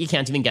discounts you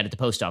can't even get at the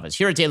post office.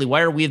 Here at Daily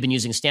Wire, we have been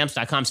using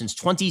Stamps.com since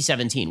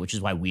 2017, which is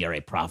why we are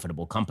a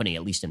profitable company,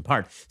 at least in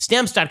part.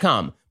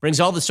 Stamps.com brings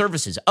all the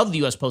services of the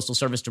U.S. Postal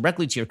Service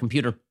directly to your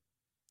computer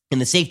in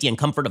the safety and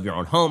comfort of your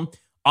own home,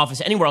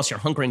 office, anywhere else you're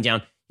hunkering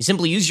down. You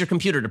simply use your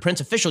computer to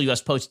print official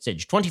U.S.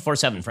 postage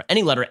 24/7 for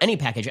any letter, any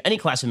package, any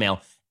class of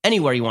mail,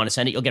 anywhere you want to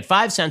send it. You'll get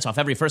 5 cents off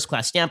every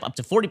first-class stamp, up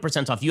to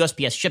 40% off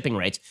USPS shipping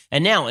rates.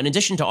 And now, in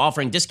addition to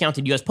offering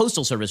discounted U.S.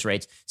 Postal Service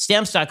rates,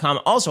 Stamps.com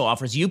also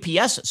offers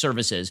UPS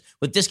services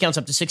with discounts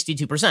up to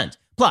 62%.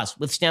 Plus,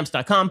 with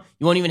Stamps.com,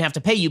 you won't even have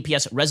to pay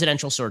UPS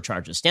residential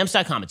surcharges.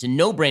 Stamps.com, it's a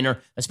no-brainer,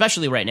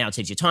 especially right now. It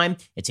saves you time,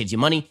 it saves you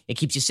money, it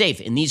keeps you safe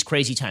in these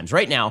crazy times.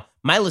 Right now,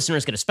 my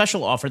listeners get a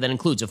special offer that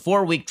includes a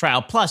 4-week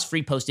trial plus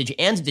free postage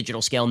and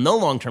digital scale, no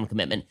long-term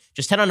commitment.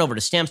 Just head on over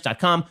to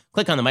Stamps.com,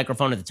 click on the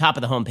microphone at the top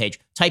of the homepage,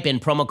 type in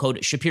promo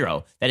code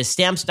Shapiro. That is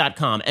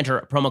Stamps.com.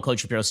 Enter promo code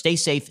Shapiro. Stay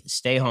safe,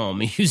 stay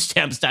home. Use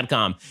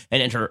Stamps.com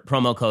and enter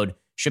promo code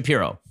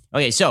Shapiro.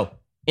 Okay, so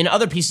in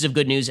other pieces of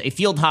good news, a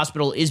field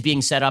hospital is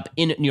being set up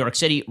in New York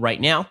City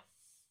right now.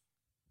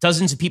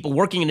 Dozens of people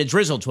working in a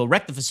drizzle to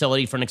erect the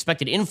facility for an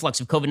expected influx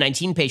of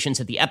COVID-19 patients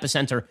at the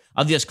epicenter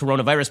of this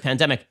coronavirus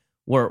pandemic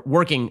were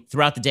working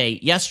throughout the day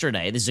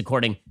yesterday. This is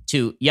according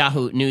to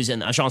Yahoo News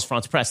and Agence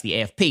France-Presse, the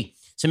AFP.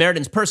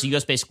 Samaritan's Purse, a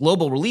U.S.-based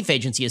global relief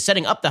agency, is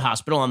setting up the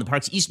hospital on the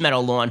park's East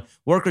Meadow lawn.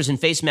 Workers in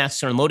face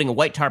masks are unloading a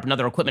white tarp and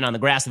other equipment on the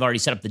grass. They've already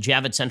set up the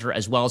Javits Center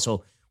as well,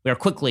 so we are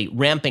quickly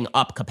ramping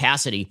up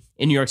capacity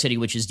in New York City,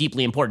 which is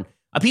deeply important.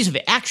 A piece of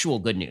actual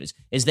good news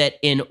is that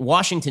in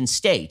Washington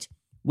State,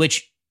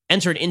 which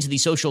entered into the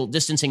social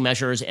distancing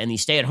measures and the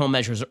stay-at-home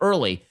measures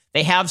early,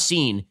 they have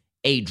seen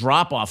a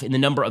drop-off in the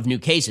number of new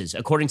cases.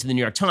 According to the New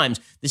York Times,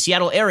 the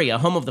Seattle area,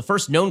 home of the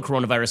first known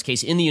coronavirus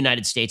case in the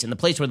United States and the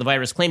place where the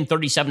virus claimed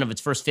 37 of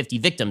its first 50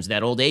 victims,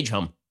 that old age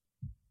home,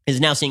 is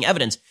now seeing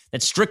evidence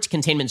that strict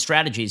containment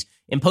strategies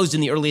imposed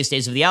in the earliest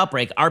days of the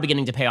outbreak are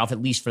beginning to pay off,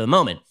 at least for the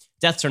moment.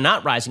 Deaths are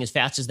not rising as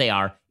fast as they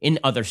are in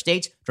other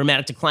states.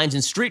 Dramatic declines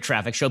in street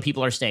traffic show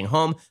people are staying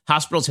home.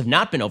 Hospitals have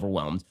not been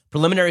overwhelmed.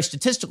 Preliminary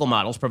statistical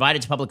models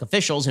provided to public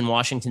officials in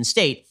Washington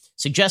state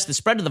suggest the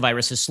spread of the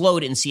virus has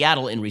slowed in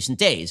Seattle in recent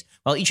days.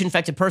 While each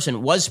infected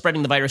person was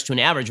spreading the virus to an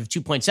average of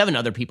 2.7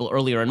 other people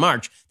earlier in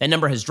March, that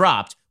number has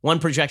dropped. One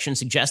projection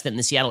suggests that in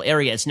the Seattle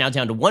area, it's now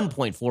down to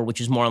 1.4,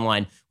 which is more in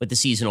line with the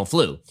seasonal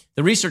flu.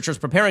 The researchers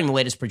preparing the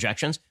latest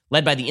projections,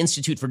 led by the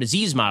Institute for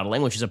Disease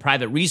Modeling, which is a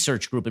private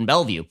research group in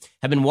Bellevue,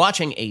 have been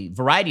watching a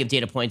variety of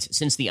data points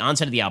since the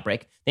onset of the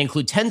outbreak. They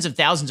include tens of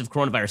thousands of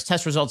coronavirus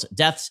test results,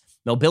 deaths,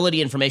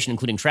 mobility information,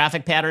 including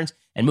traffic patterns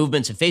and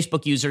movements of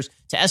Facebook users,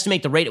 to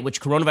estimate the rate at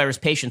which coronavirus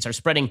patients are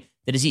spreading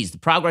the disease. The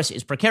progress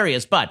is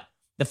precarious, but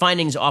the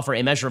findings offer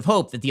a measure of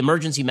hope that the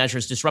emergency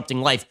measures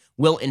disrupting life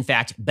will, in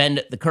fact,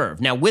 bend the curve.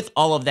 Now, with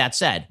all of that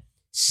said,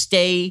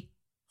 stay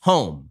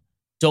home.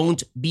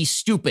 Don't be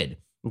stupid.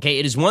 Okay,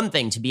 it is one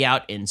thing to be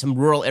out in some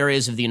rural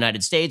areas of the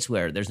United States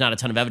where there's not a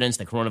ton of evidence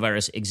that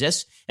coronavirus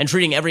exists, and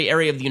treating every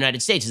area of the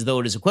United States as though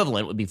it is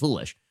equivalent would be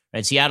foolish.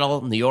 Right?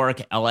 Seattle, New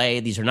York, LA,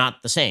 these are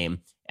not the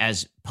same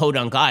as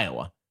Podunk,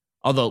 Iowa.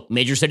 Although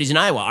major cities in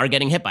Iowa are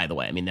getting hit, by the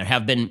way. I mean, there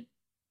have been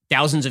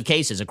thousands of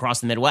cases across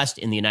the Midwest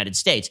in the United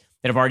States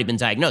that have already been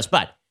diagnosed.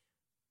 But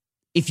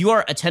if you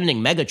are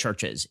attending mega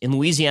churches in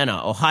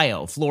Louisiana,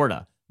 Ohio,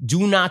 Florida,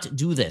 do not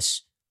do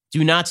this.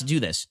 Do not do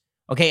this.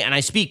 Okay, and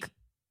I speak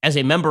as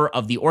a member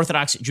of the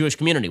Orthodox Jewish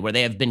community, where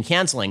they have been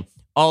canceling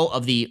all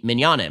of the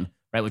minyanim,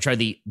 right, which are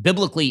the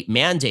biblically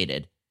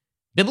mandated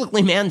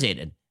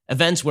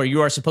events where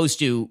you're supposed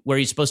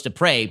to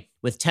pray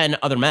with 10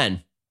 other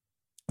men.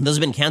 Those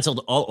have been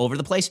canceled all over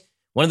the place.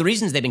 One of the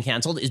reasons they've been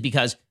canceled is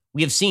because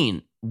we have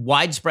seen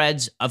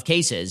widespreads of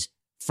cases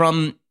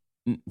from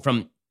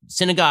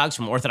synagogues,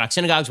 from Orthodox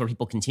synagogues, where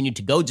people continued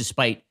to go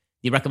despite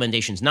the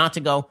recommendations not to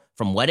go,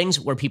 from weddings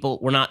where people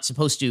were not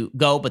supposed to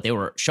go, but they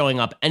were showing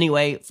up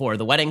anyway for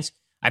the weddings.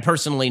 I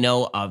personally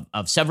know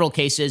of several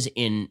cases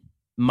in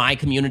my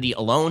community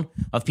alone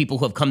of people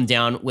who have come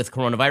down with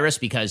coronavirus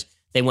because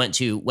they went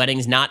to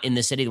weddings not in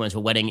this city. They went to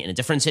a wedding in a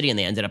different city, and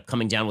they ended up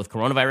coming down with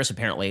coronavirus.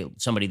 Apparently,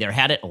 somebody there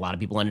had it. A lot of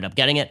people ended up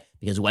getting it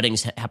because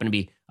weddings happen to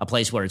be a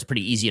place where it's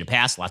pretty easy to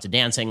pass. Lots of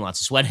dancing,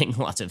 lots of sweating,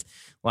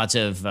 lots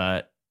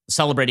of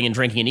celebrating and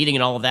drinking and eating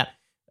and all of that.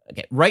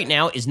 Okay, right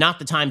now is not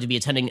the time to be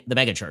attending the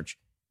megachurch.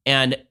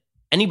 And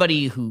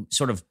anybody who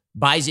sort of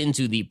buys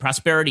into the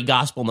prosperity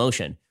gospel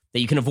notion that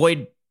you can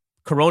avoid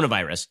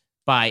coronavirus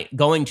by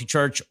going to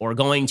church or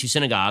going to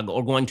synagogue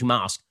or going to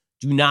mosque,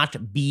 do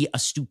not be a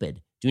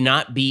stupid. Do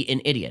not be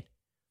an idiot.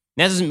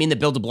 That doesn't mean that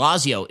Bill de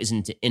Blasio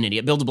isn't an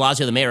idiot. Bill de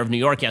Blasio, the mayor of New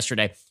York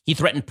yesterday, he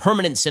threatened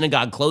permanent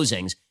synagogue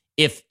closings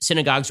if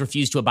synagogues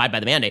refuse to abide by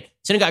the mandate.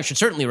 Synagogues should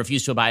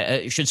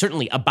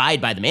certainly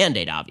abide by the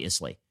mandate,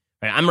 obviously.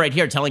 Right? I'm right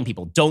here telling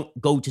people, don't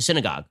go to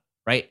synagogue,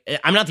 right?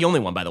 I'm not the only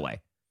one, by the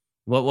way.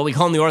 What we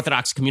call in the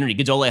Orthodox community,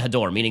 Gedolei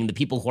Hador, meaning the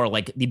people who are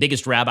like the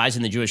biggest rabbis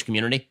in the Jewish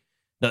community,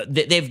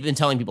 they've been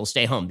telling people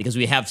stay home because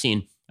we have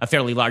seen a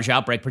fairly large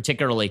outbreak,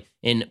 particularly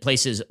in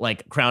places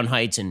like Crown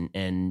Heights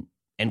and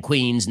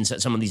Queens and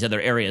some of these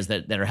other areas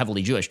that are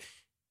heavily Jewish.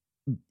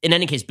 In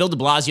any case, Bill de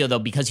Blasio, though,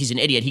 because he's an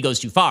idiot, he goes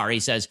too far. He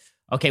says,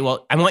 okay,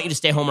 well, I want you to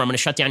stay home or I'm going to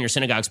shut down your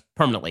synagogues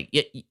permanently.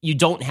 You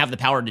don't have the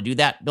power to do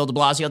that, Bill de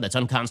Blasio. That's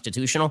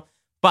unconstitutional.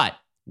 But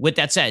with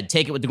that said,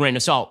 take it with a grain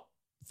of salt.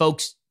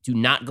 Folks, do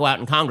not go out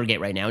and congregate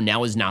right now.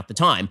 Now is not the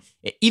time.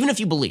 Even if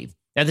you believe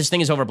that this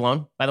thing is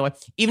overblown, by the way,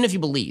 even if you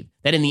believe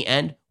that in the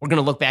end, we're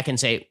going to look back and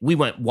say, we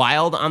went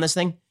wild on this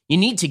thing, you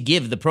need to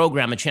give the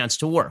program a chance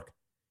to work.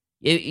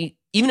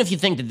 Even if you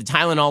think that the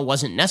Tylenol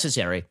wasn't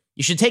necessary,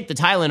 you should take the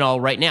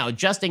Tylenol right now,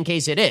 just in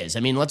case it is. I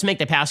mean, let's make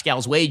the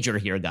Pascal's wager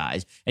here,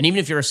 guys. And even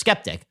if you're a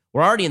skeptic,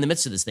 we're already in the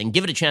midst of this thing.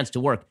 Give it a chance to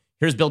work.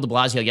 Here's Bill de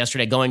Blasio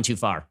yesterday going too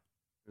far.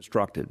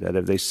 Instructed that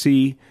if they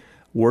see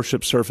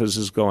worship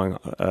services going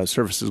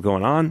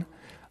on,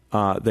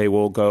 they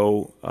will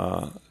go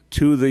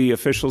to the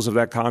officials of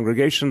that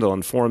congregation. They'll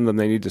inform them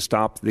they need to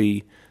stop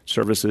the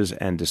services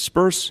and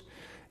disperse.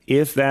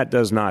 If that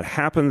does not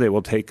happen, they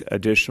will take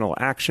additional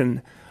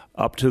action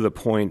up to the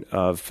point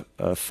of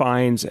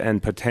fines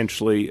and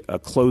potentially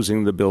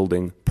closing the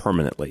building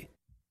permanently.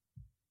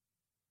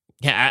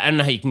 Yeah, I don't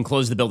know how you can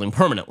close the building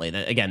permanently.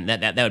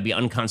 That would be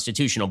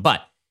unconstitutional,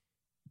 but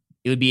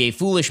it would be a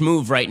foolish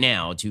move right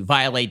now to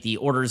violate the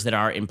orders that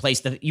are in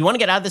place. You want to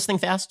get out of this thing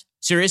fast?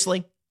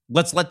 Seriously?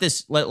 Let's let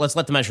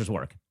the measures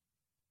work.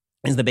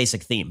 Is the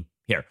basic theme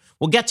here.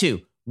 We'll get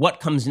to what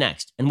comes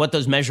next and what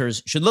those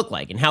measures should look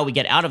like and how we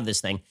get out of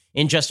this thing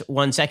in just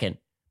 1 second.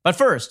 But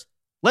first,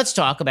 let's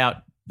talk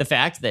about the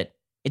fact that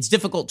it's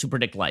difficult to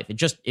predict life.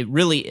 It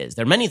really is.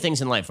 There are many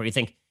things in life where you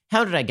think,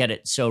 how did I get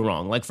it so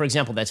wrong? Like, for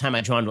example, that time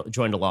I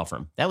joined a law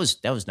firm. That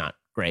was not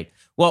great.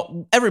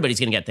 Well, everybody's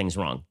going to get things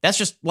wrong. That's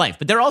just life.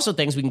 But there are also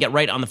things we can get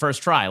right on the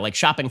first try, like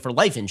shopping for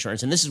life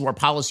insurance. And this is where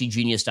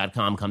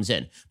PolicyGenius.com comes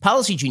in.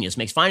 Policy Genius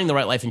makes finding the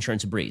right life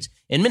insurance a breeze.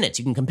 In minutes,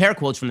 you can compare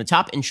quotes from the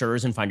top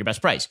insurers and find your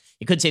best price.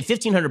 You could save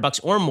 $1,500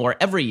 or more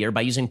every year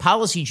by using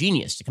Policy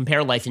Genius to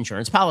compare life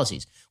insurance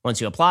policies.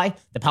 Once you apply,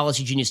 the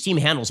Policy Genius team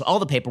handles all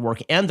the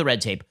paperwork and the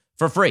red tape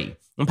for free.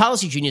 And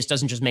Policy Genius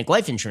doesn't just make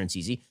life insurance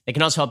easy. They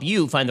can also help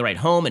you find the right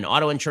home and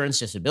auto insurance,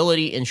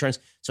 disability insurance.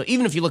 So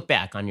even if you look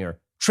back on your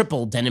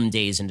triple denim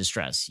days in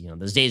distress,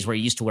 those days where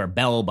you used to wear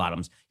bell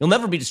bottoms, you'll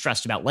never be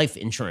distressed about life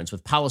insurance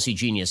with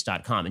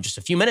PolicyGenius.com. In just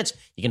a few minutes,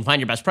 you can find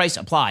your best price.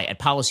 Apply at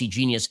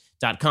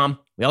PolicyGenius.com.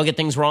 We all get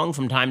things wrong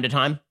from time to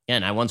time.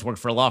 And I once worked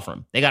for a law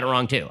firm. They got it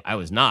wrong too. I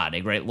was not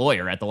a great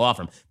lawyer at the law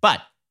firm.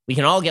 But we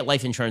can all get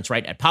life insurance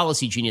right at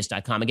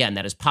PolicyGenius.com. Again,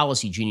 that is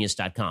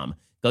PolicyGenius.com.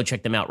 Go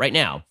check them out right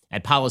now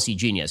at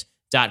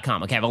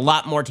PolicyGenius.com. Okay, I have a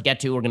lot more to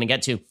get to. We're going to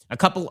get to a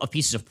couple of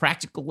pieces of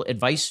practical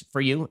advice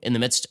for you in the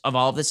midst of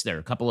all of this. There are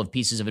a couple of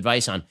pieces of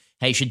advice on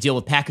how you should deal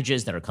with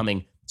packages that are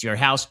coming to your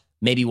house,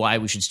 maybe why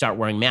we should start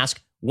wearing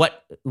masks,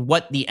 what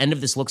the end of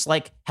this looks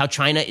like, how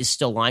China is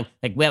still lying.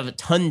 Like, we have a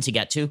ton to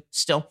get to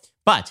still.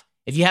 But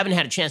if you haven't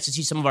had a chance to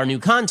see some of our new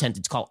content,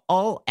 it's called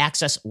All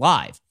Access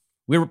Live.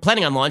 We were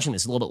planning on launching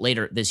this a little bit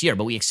later this year,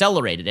 but we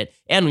accelerated it,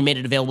 and we made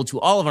it available to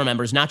all of our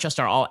members, not just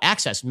our All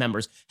Access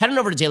members. Head on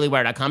over to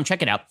dailywire.com.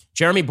 Check it out.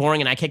 Jeremy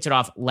Boring and I kicked it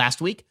off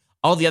last week.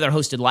 All the other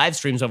hosted live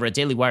streams over at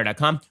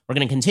dailywire.com. We're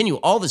going to continue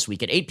all this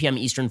week at 8 p.m.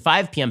 Eastern,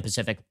 5 p.m.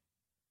 Pacific.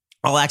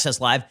 All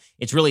Access Live.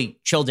 It's really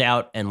chilled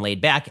out and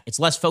laid back. It's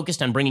less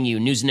focused on bringing you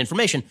news and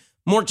information,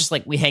 more just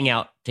like we hang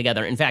out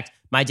together. In fact,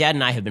 my dad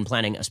and I have been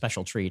planning a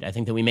special treat. I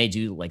think that we may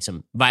do like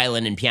some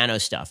violin and piano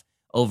stuff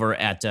over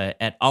at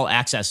All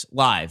Access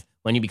Live,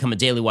 when you become a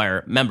Daily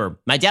Wire member.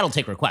 My dad will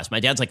take requests. My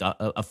dad's like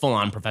a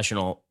full-on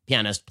professional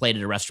pianist, played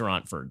at a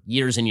restaurant for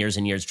years and years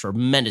and years,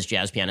 tremendous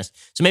jazz pianist.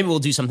 So maybe we'll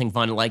do something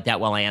fun like that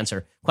while I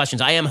answer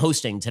questions. I am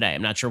hosting today.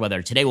 I'm not sure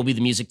whether today will be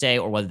the music day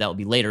or whether that will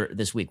be later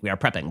this week. We are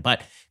prepping.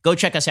 But go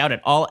check us out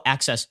at All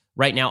Access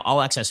right now,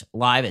 All Access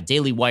Live at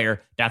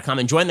dailywire.com,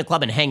 and join the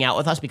club and hang out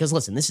with us because,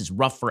 listen, this is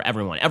rough for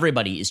everyone.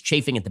 Everybody is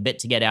chafing at the bit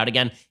to get out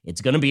again.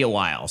 It's going to be a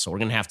while, so we're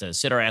going to have to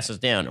sit our asses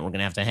down and we're going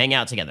to have to hang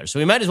out together. So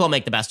we might as well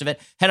make the best of it.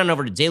 Head on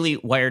over to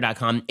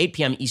dailywire.com, 8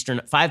 p.m.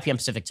 Eastern, 5 p.m.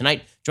 Pacific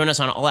tonight. Join us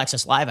on All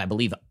Access Live, I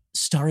believe,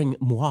 starring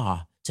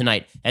moi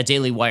tonight at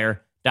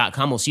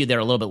dailywire.com. We'll see you there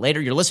a little bit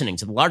later. You're listening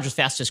to the largest,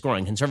 fastest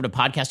growing conservative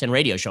podcast and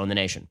radio show in the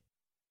nation.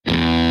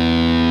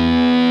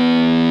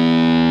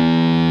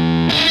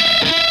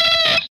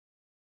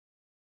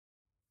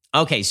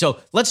 Okay, so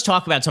let's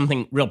talk about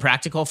something real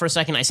practical for a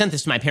second. I sent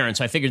this to my parents,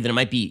 so I figured that it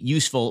might be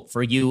useful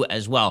for you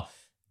as well.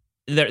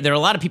 There are a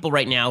lot of people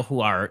right now who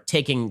are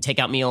taking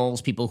takeout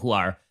meals, people who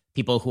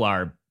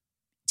are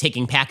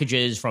taking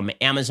packages from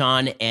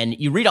Amazon, and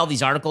you read all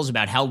these articles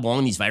about how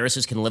long these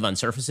viruses can live on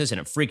surfaces,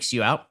 and it freaks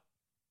you out.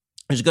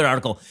 There's a good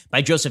article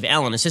by Joseph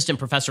Allen, assistant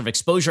professor of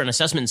exposure and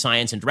assessment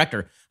science and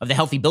director of the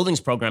Healthy Buildings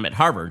program at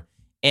Harvard.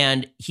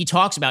 And he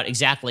talks about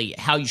exactly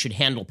how you should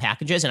handle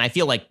packages. And I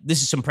feel like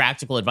this is some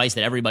practical advice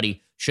that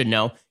everybody should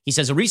know. He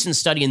says a recent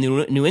study in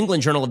the New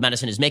England Journal of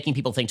Medicine is making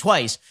people think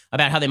twice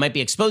about how they might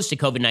be exposed to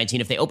COVID-19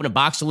 if they open a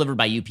box delivered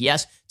by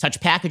UPS, touch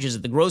packages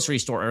at the grocery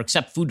store, or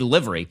accept food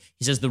delivery.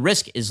 He says the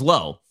risk is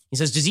low. He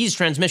says disease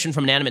transmission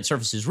from inanimate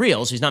surface is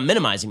real, so he's not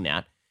minimizing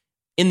that.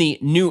 In the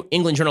New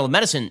England Journal of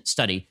Medicine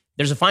study,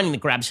 there's a finding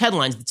that grabs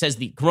headlines that says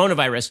the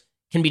coronavirus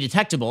can be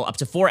detectable up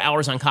to 4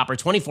 hours on copper,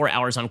 24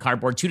 hours on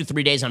cardboard, 2 to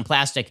 3 days on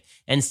plastic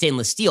and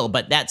stainless steel.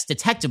 But that's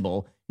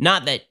detectable,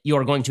 not that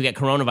you're going to get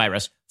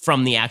coronavirus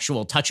from the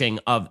actual touching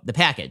of the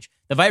package.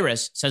 The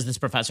virus, says this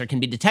professor, can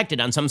be detected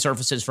on some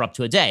surfaces for up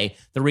to a day.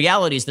 The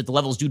reality is that the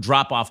levels do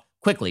drop off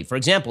quickly. For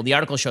example, the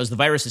article shows the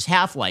virus's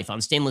half-life on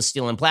stainless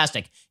steel and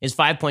plastic is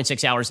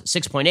 5.6 hours,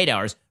 6.8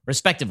 hours,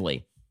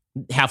 respectively.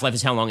 Half-life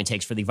is how long it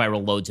takes for the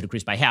viral load to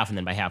decrease by half, and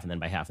then by half, and then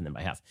by half, and then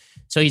by half.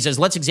 So he says,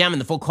 let's examine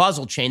the full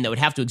causal chain that would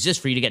have to exist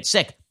for you to get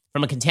sick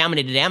from a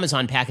contaminated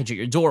Amazon package at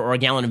your door or a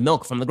gallon of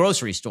milk from the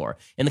grocery store.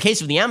 In the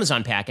case of the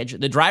Amazon package,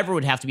 the driver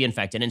would have to be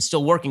infected and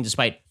still working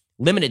despite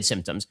limited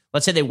symptoms.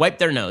 Let's say they wiped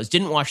their nose,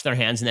 didn't wash their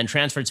hands, and then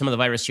transferred some of the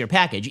virus to your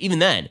package. Even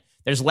then,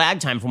 there's lag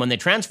time from when they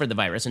transferred the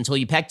virus until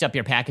you picked up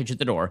your package at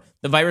the door.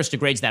 The virus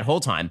degrades that whole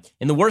time.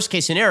 In the worst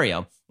case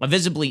scenario, a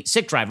visibly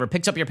sick driver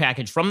picks up your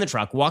package from the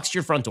truck, walks to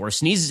your front door,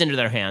 sneezes into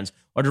their hands,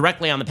 or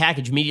directly on the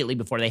package immediately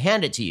before they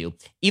hand it to you.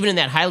 Even in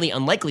that highly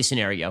unlikely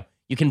scenario,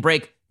 you can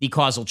break the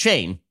causal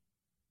chain.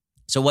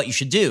 So what you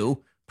should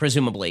do,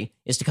 presumably,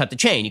 is to cut the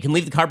chain. You can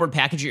leave the cardboard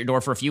package at your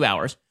door for a few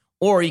hours,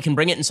 or you can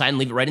bring it inside and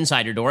leave it right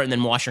inside your door and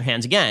then wash your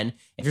hands again.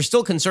 If you're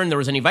still concerned there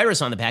was any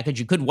virus on the package,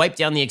 you could wipe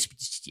down the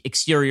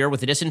exterior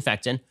with a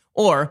disinfectant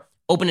or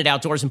open it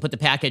outdoors and put the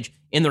package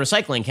in the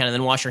recycling can and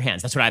then wash your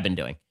hands. That's what I've been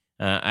doing.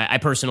 I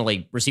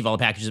personally receive all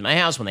the packages at my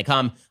house. When they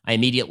come, I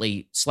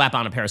immediately slap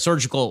on a pair of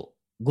surgical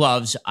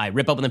gloves. I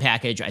rip open the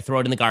package. I throw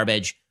it in the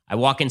garbage. I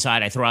walk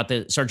inside. I throw out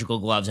the surgical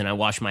gloves and I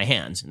wash my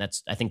hands. And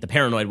that's, I think, the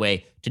paranoid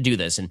way to do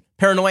this. And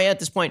paranoia at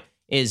this point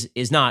is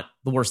not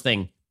the worst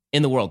thing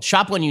in the world.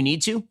 Shop when you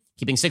need to.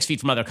 Keeping 6 feet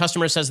from other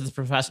customers, says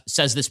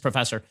this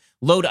professor.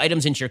 Load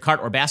items into your cart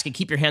or basket.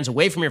 Keep your hands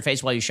away from your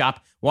face while you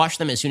shop. Wash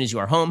them as soon as you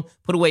are home.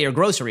 Put away your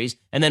groceries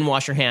and then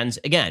wash your hands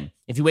again.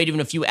 If you wait even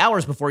a few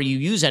hours before you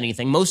use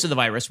anything, most of the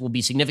virus will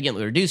be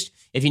significantly reduced.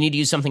 If you need to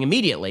use something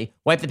immediately,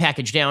 wipe the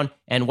package down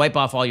and wipe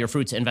off all your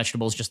fruits and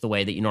vegetables just the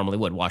way that you normally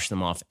would. Wash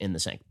them off in the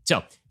sink.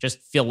 So just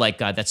feel like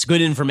that's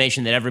good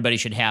information that everybody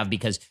should have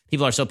because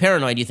people are so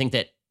paranoid. You think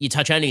that you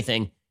touch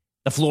anything,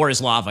 the floor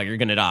is lava, you're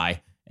going to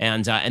die.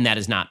 And that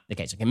is not the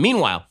case. Okay.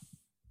 Meanwhile,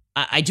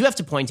 I do have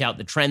to point out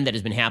the trend that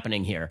has been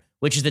happening here,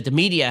 which is that the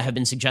media have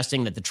been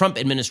suggesting that the Trump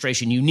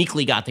administration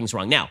uniquely got things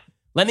wrong. Now,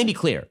 let me be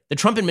clear. The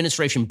Trump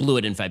administration blew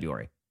it in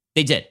February.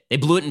 They did. They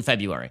blew it in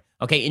February.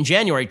 Okay. In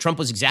January, Trump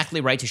was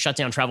exactly right to shut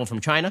down travel from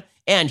China.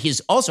 And he's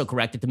also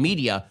correct that the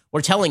media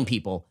were telling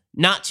people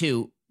not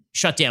to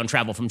shut down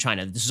travel from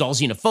China. This is all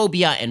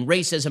xenophobia and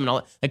racism and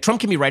all. Like,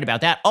 Trump can be right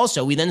about that.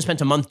 Also, we then spent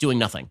a month doing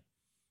nothing.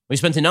 We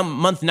spent a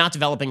month not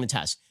developing the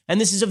test. And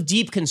this is of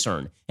deep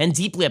concern and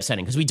deeply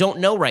upsetting because we don't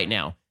know right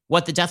now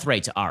what the death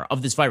rates are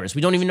of this virus.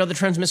 We don't even know the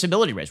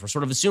transmissibility rates. We're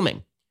sort of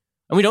assuming.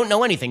 And we don't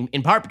know anything,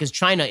 in part because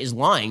China is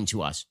lying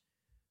to us.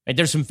 Right?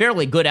 There's some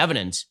fairly good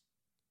evidence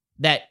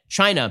that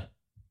China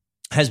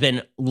has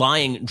been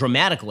lying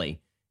dramatically,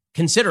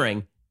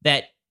 considering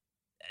that,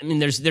 I mean,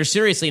 there's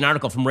seriously an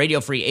article from Radio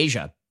Free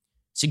Asia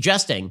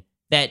suggesting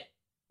that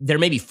there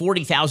may be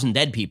 40,000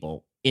 dead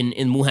people in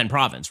Wuhan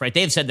province, right? They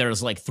have said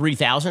there's like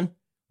 3,000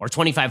 or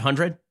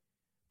 2,500,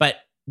 but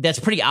that's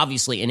pretty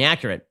obviously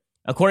inaccurate.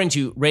 According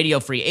to Radio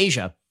Free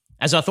Asia,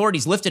 As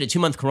authorities lifted a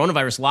 2-month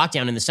coronavirus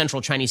lockdown in the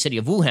central Chinese city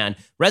of Wuhan,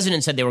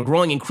 residents said they were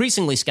growing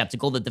increasingly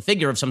skeptical that the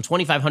figure of some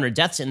 2,500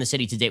 deaths in the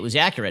city to date was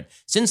accurate.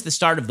 Since the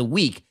start of the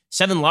week,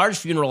 7 large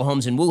funeral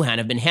homes in Wuhan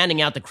have been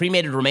handing out the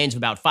cremated remains of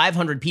about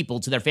 500 people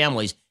to their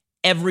families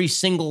every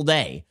single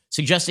day,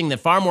 suggesting that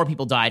far more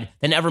people died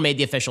than ever made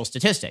the official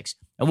statistics.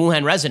 A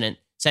Wuhan resident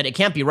said, "It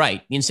can't be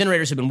right. The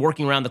incinerators have been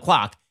working around the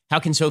clock. How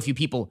can so few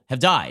people have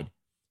died?"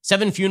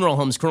 7 funeral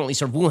homes currently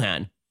serve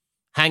Wuhan,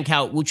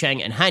 Hankou,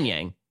 Wuchang, and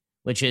Hanyang,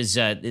 which is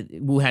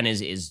Wuhan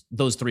is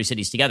those 3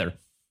 cities together.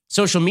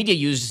 Social media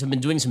users have been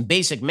doing some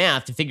basic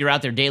math to figure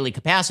out their daily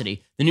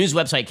capacity. The news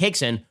website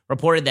Caixin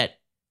reported that,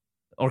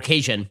 or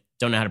Caixin,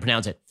 don't know how to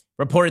pronounce it,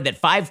 reported that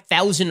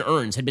 5,000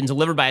 urns had been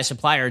delivered by a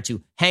supplier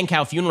to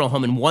Hankou Funeral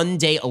Home in one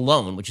day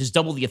alone, which is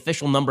double the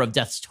official number of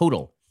deaths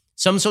total.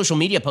 Some social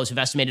media posts have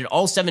estimated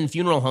all 7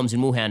 funeral homes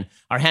in Wuhan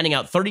are handing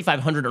out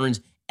 3,500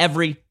 urns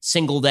every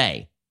single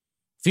day.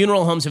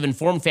 Funeral homes have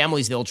informed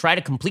families they will try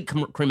to complete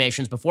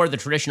cremations before the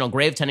traditional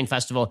grave tending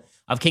festival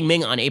of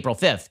Qingming on April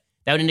 5th.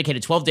 That would indicate a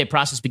 12-day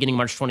process beginning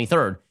March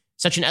 23rd.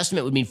 Such an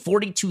estimate would mean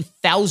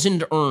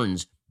 42,000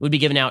 urns would be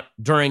given out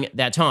during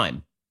that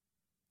time.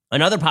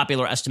 Another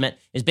popular estimate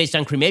is based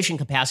on cremation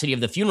capacity of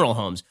the funeral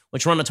homes,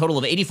 which run a total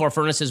of 84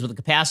 furnaces with a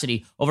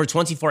capacity over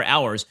 24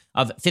 hours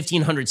of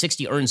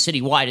 1,560 urns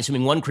citywide,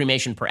 assuming 1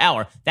 cremation per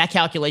hour. That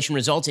calculation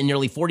results in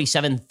nearly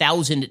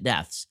 47,000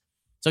 deaths.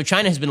 So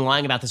China has been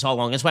lying about this all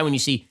along. That's why when you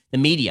see the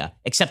media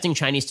accepting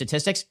Chinese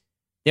statistics,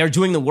 they're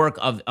doing the work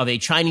of a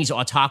Chinese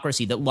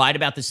autocracy that lied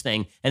about this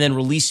thing and then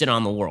released it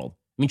on the world.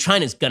 I mean,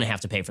 China's going to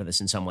have to pay for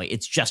this in some way.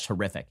 It's just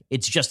horrific.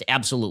 It's just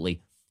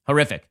absolutely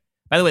horrific.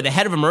 By the way, the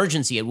head of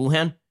emergency at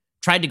Wuhan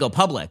tried to go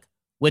public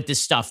with this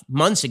stuff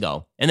months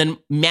ago and then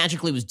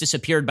magically was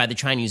disappeared by the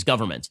Chinese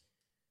government.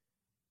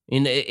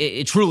 And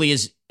it truly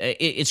is,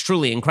 it's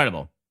truly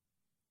incredible.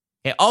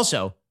 Okay,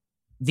 also,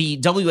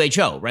 the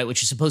WHO, right,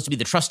 which is supposed to be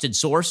the trusted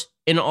source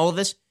in all of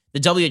this,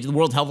 the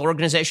World Health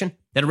Organization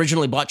that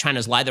originally bought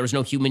China's lie, there was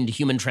no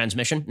human-to-human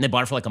transmission, and they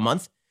bought it for like a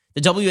month.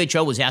 The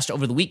WHO was asked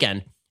over the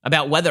weekend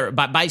about whether,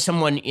 by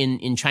someone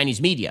in Chinese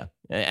media,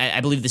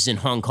 I believe this is in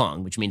Hong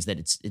Kong, which means that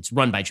it's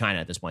run by China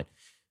at this point,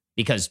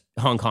 because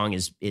Hong Kong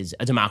is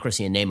a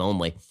democracy in name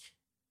only.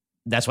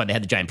 That's why they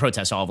had the giant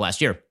protests all of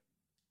last year.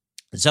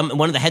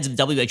 One of the heads of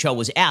the WHO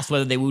was asked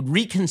whether they would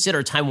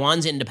reconsider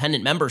Taiwan's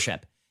independent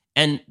membership.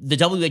 And the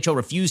WHO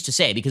refused to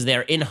say because they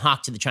are in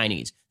hoc to the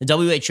Chinese. The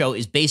WHO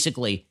is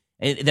basically,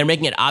 they're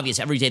making it obvious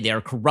every day, they are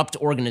a corrupt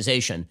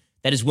organization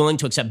that is willing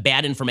to accept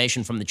bad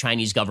information from the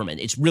Chinese government.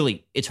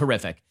 It's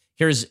horrific.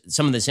 Here's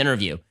some of this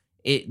interview.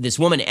 This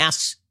woman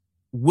asks,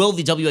 will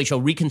the WHO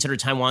reconsider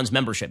Taiwan's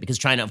membership? Because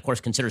China, of course,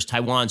 considers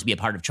Taiwan to be a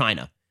part of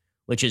China,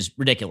 which is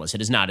ridiculous.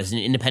 It is not. It's an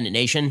independent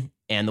nation,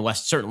 and the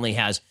West certainly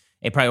has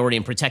a priority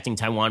in protecting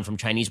Taiwan from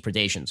Chinese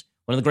predations.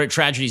 One of the great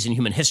tragedies in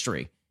human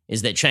history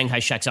is that Chiang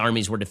Kai-shek's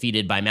armies were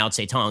defeated by Mao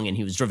Zedong, and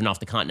he was driven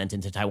off the continent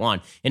into Taiwan.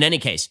 In any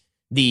case,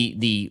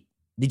 the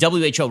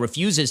WHO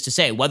refuses to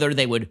say whether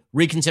they would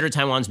reconsider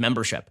Taiwan's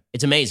membership.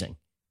 It's amazing.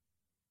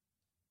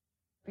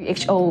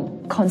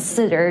 WHO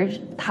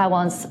considered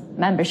Taiwan's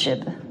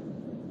membership.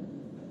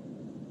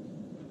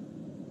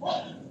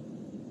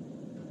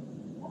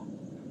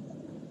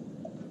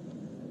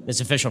 This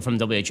official from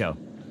WHO.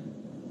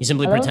 He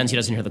simply pretends he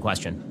doesn't hear the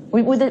question.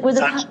 I'm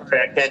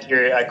sorry, I can't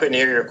hear. I couldn't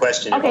hear your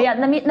question. Okay, yeah.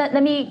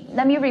 Let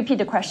me repeat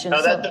the question.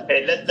 No, that's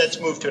okay. Let's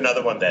move to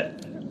another one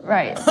then.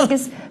 Right,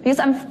 because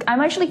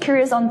I'm actually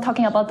curious on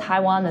talking about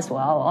Taiwan as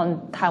well,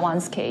 on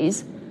Taiwan's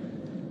case.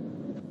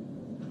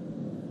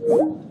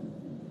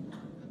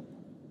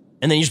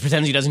 And then he just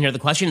pretends he doesn't hear the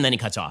question, and then he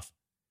cuts off.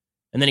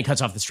 And then he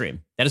cuts off the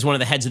stream. That is one of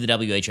the heads of the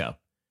WHO.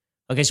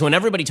 Okay, so when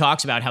everybody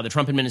talks about how the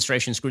Trump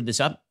administration screwed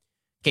this up,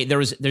 okay,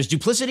 there's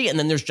duplicity and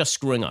then there's just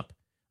screwing up.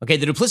 Okay,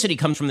 the duplicity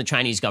comes from the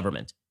Chinese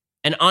government.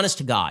 And honest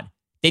to God,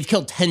 they've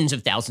killed tens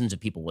of thousands of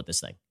people with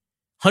this thing.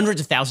 Hundreds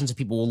of thousands of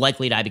people will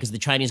likely die because the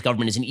Chinese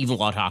government is an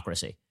evil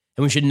autocracy.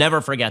 And we should never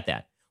forget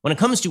that. When it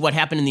comes to what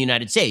happened in the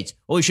United States,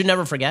 what we should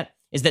never forget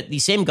is that the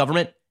same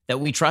government that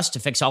we trust to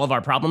fix all of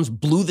our problems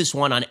blew this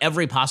one on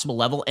every possible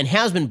level and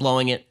has been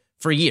blowing it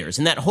for years.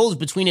 And that holds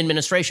between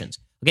administrations.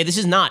 Okay, this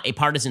is not a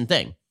partisan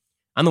thing.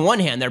 On the one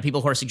hand, there are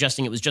people who are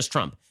suggesting it was just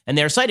Trump, and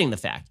they're citing the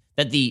fact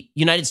that the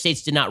United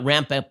States did not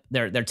ramp up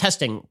their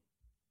testing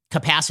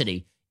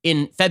capacity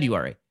in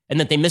February and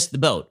that they missed the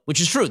boat,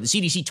 which is true. The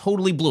CDC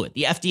totally blew it.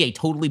 The FDA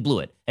totally blew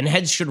it, and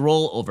heads should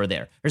roll over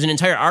there. There's an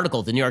entire article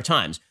at the New York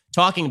Times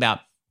talking about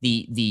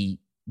the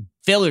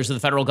failures of the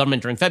federal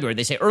government during February.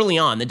 They say early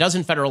on, the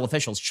dozen federal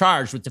officials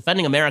charged with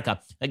defending America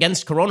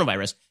against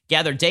coronavirus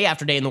gathered day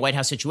after day in the White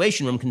House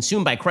Situation Room,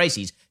 consumed by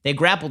crises. They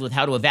grappled with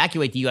how to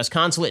evacuate the U.S.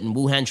 consulate in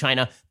Wuhan,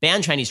 China,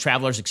 ban Chinese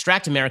travelers,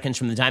 extract Americans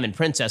from the Diamond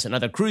Princess and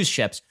other cruise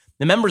ships.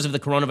 The members of the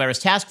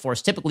coronavirus task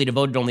force typically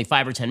devoted only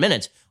 5 or 10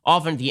 minutes,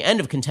 often at the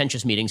end of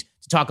contentious meetings,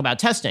 to talk about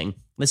testing.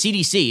 The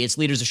CDC, its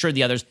leaders assured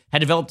the others, had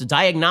developed a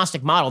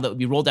diagnostic model that would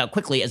be rolled out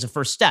quickly as a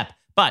first step.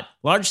 But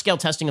large-scale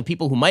testing of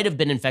people who might have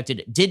been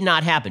infected did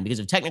not happen because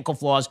of technical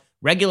flaws,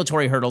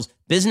 regulatory hurdles,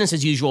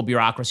 business-as-usual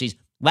bureaucracies,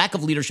 lack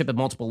of leadership at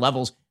multiple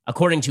levels,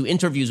 according to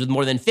interviews with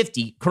more than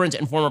 50 current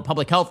and former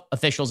public health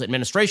officials,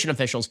 administration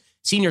officials,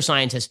 senior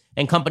scientists,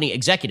 and company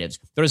executives.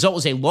 The result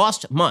was a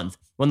lost month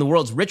when the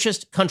world's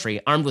richest country,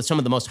 armed with some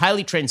of the most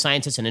highly trained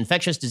scientists and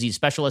infectious disease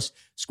specialists,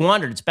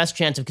 squandered its best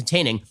chance of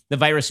containing the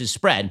virus's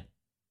spread.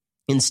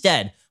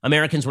 Instead,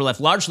 Americans were left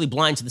largely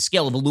blind to the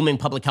scale of a looming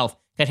public health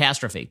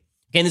catastrophe.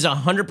 Okay, this is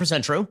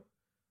 100% true.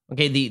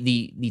 Okay,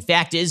 the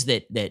fact is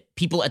that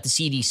people at the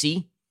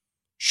CDC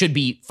should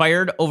be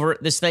fired over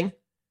this thing.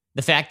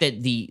 The fact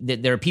that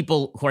there are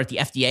people who are at the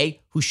FDA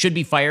who should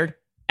be fired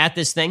at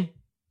this thing.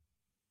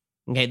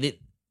 Okay,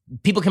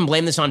 people can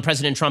blame this on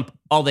President Trump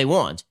all they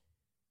want.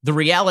 The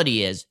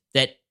reality is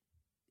that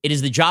it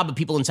is the job of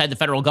people inside the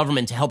federal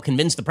government to help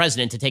convince the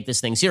president to take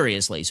this thing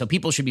seriously. So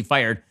people should be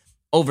fired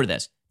over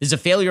this. This is a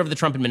failure of the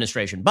Trump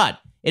administration. But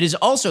it is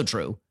also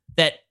true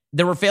that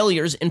there were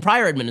failures in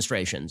prior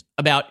administrations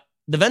about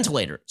the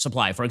ventilator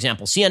supply. For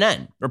example,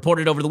 CNN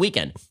reported over the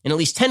weekend in at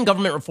least 10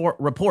 government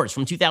reports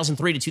from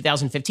 2003 to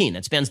 2015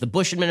 that spans the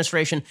Bush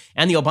administration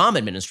and the Obama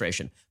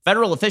administration.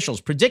 Federal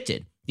officials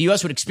predicted the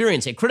U.S. would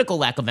experience a critical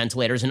lack of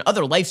ventilators and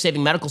other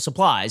life-saving medical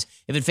supplies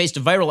if it faced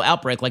a viral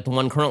outbreak like the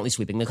one currently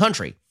sweeping the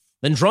country.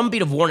 The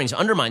drumbeat of warnings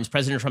undermines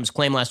President Trump's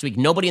claim last week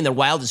nobody in their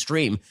wildest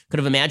dream could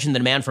have imagined the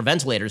demand for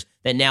ventilators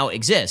that now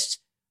exists.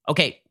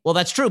 Okay, well,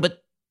 that's true,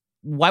 but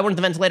why weren't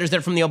the ventilators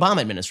there from the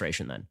Obama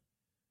administration then?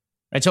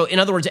 Right. So in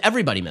other words,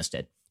 everybody missed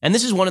it. And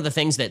this is one of the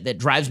things that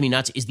drives me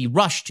nuts is the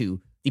rush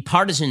to the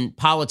partisan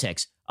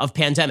politics of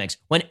pandemics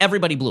when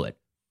everybody blew it.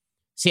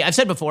 See, I've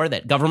said before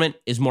that government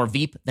is more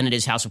Veep than it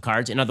is House of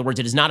Cards. In other words,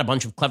 it is not a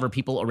bunch of clever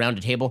people around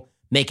a table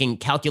making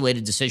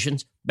calculated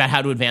decisions about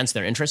how to advance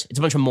their interests. It's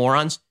a bunch of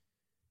morons.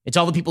 It's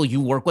all the people you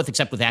work with,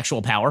 except with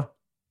actual power.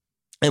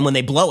 And when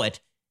they blow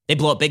it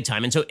big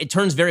time. And so it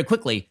turns very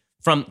quickly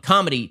from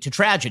comedy to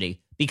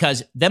tragedy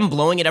because them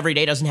blowing it every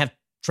day doesn't have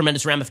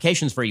tremendous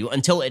ramifications for you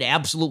until it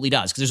absolutely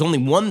does. Because there's only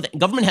one thing.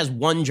 Government has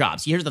one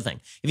job. See, here's the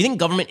thing. If you think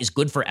government is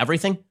good for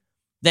everything,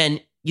 then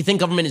you think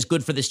government is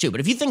good for this too. But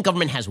if you think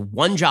government has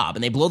one job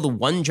and they blow the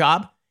one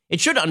job, it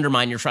should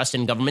undermine your trust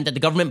in government that the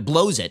government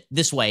blows it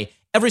this way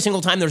every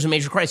single time there's a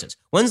major crisis.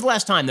 When's the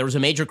last time there was a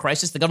major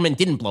crisis the government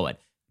didn't blow it?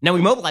 Now, we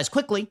mobilize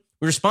quickly,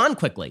 we respond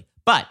quickly,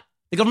 but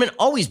the government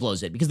always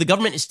blows it because the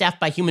government is staffed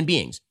by human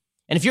beings.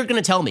 And if you're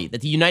going to tell me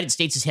that the United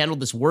States has handled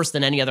this worse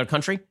than any other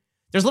country,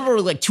 there's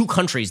literally like two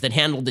countries that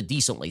handled it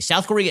decently.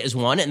 South Korea is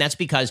one, and that's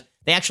because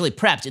they actually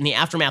prepped in the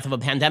aftermath of a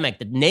pandemic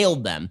that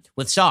nailed them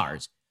with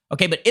SARS.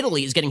 Okay, but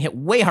Italy is getting hit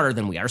way harder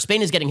than we are.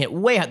 Spain is getting hit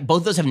way harder.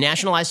 Both of those have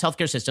nationalized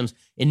healthcare systems,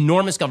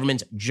 enormous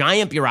governments,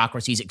 giant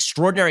bureaucracies,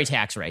 extraordinary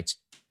tax rates.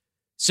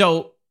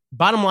 So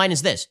bottom line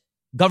is this.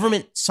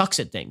 Government sucks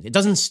at things. It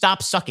doesn't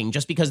stop sucking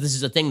just because this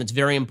is a thing that's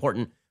very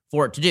important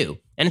for it to do.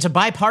 And it's a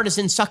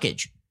bipartisan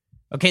suckage.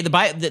 Okay, the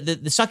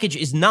suckage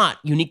is not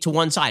unique to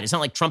one side. It's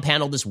not like Trump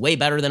handled this way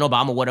better than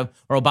Obama would have,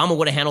 or Obama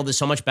would have handled this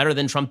so much better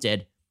than Trump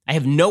did. I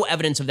have no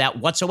evidence of that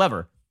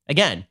whatsoever.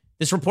 Again,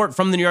 this report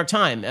from the New York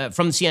Times,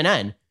 from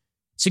CNN,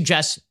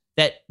 suggests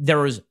that there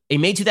was a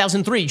May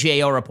 2003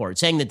 GAO report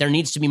saying that there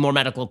needs to be more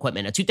medical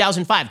equipment, a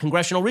 2005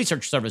 Congressional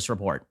Research Service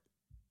report,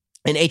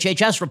 an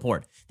HHS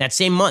report that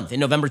same month in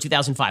November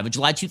 2005, a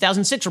July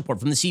 2006 report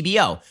from the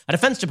CBO, a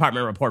Defense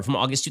Department report from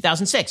August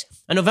 2006,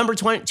 a November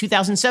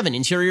 2007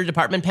 Interior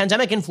Department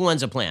Pandemic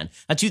Influenza Plan,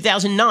 a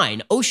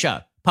 2009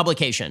 OSHA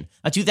publication,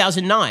 a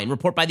 2009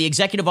 report by the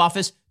Executive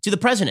Office to the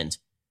President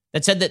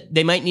that said that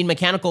they might need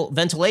mechanical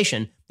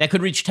ventilation that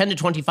could reach 10 to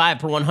 25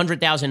 per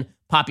 100,000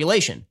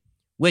 population,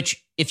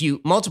 which if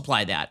you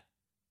multiply that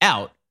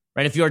out,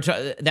 right, if you're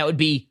that would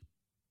be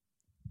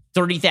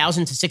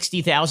 30,000 to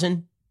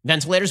 60,000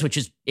 ventilators, which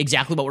is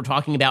exactly what we're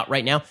talking about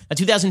right now. A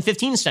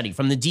 2015 study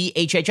from the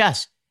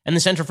DHHS and the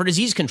Center for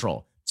Disease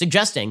Control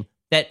suggesting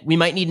that we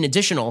might need an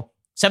additional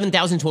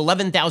 7,000 to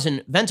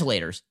 11,000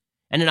 ventilators.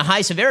 And in a high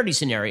severity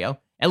scenario,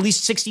 at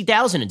least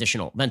 60,000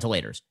 additional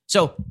ventilators.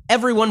 So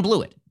everyone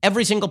blew it.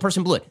 Every single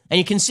person blew it. And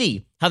you can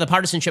see how the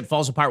partisanship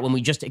falls apart when we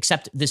just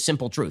accept this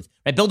simple truth.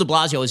 Right? Bill de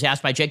Blasio was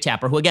asked by Jake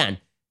Tapper, who again,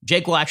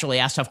 Jake will actually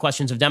ask tough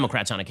questions of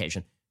Democrats on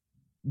occasion.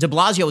 De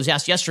Blasio was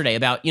asked yesterday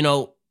about,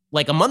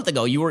 like a month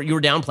ago, you were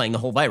downplaying the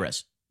whole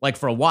virus, like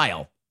for a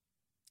while.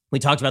 We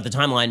talked about the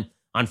timeline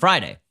on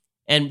Friday.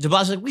 And de Blasio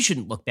was like, we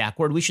shouldn't look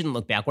backward. We shouldn't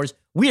look backwards.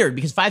 Weird,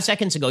 because 5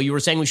 seconds ago, you were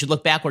saying we should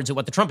look backwards at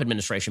what the Trump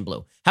administration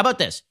blew. How about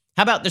this?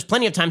 How about there's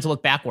plenty of time to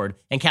look backward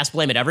and cast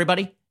blame at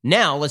everybody?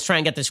 Now, let's try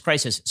and get this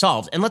crisis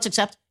solved. And let's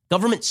accept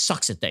government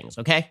sucks at things,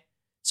 okay?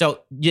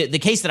 So the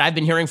case that I've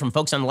been hearing from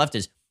folks on the left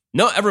is,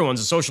 no,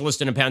 everyone's a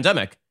socialist in a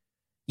pandemic.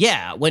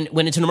 Yeah, when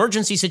it's an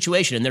emergency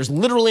situation and there's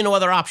literally no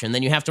other option,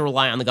 then you have to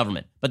rely on the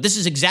government. But this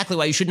is exactly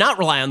why you should not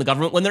rely on the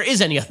government when there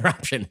is any other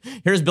option.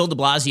 Here's Bill de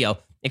Blasio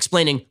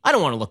explaining, I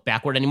don't want to look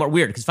backward anymore.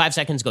 Weird, because 5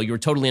 seconds ago, you were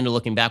totally into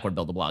looking backward,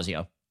 Bill de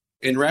Blasio.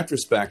 In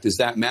retrospect, is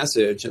that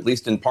message, at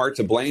least in part,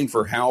 to blame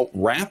for how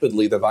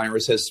rapidly the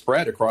virus has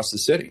spread across the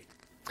city?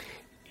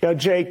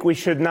 Jake, we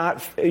should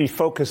not be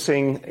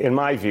focusing, in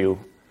my view,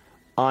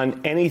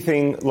 on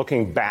anything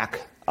looking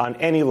back on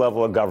any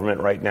level of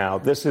government right now.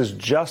 This is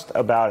just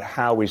about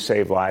how we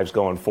save lives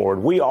going forward.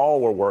 We all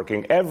were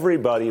working.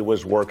 Everybody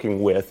was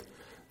working with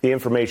the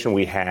information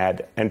we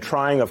had and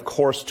trying, of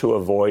course, to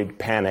avoid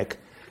panic.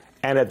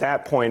 And at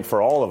that point,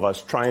 for all of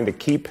us, trying to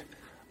keep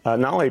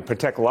not only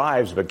protect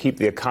lives, but keep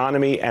the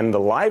economy and the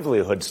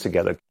livelihoods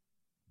together.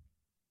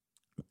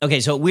 Okay,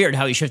 so weird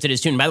how he shifted his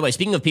tune. By the way,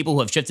 speaking of people who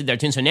have shifted their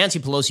tune, so Nancy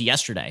Pelosi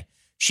yesterday,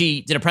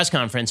 she did a press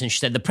conference and she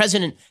said,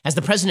 as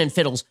the president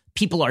fiddles,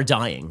 people are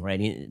dying,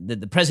 right?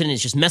 The president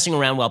is just messing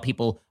around while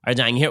people are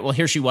dying.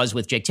 Here she was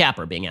with Jake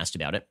Tapper being asked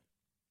about it.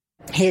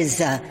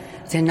 His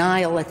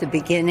denial at the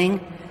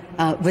beginning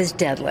was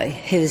deadly.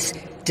 His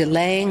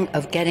delaying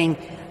of getting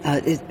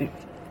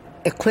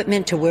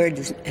equipment to where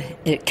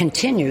it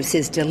continues,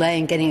 his delay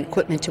in getting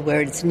equipment to where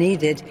it's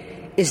needed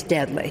is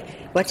deadly.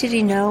 What did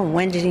he know and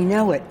when did he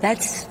know it?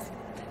 That's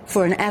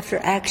for an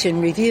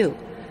after-action review.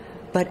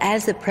 But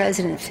as the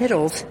president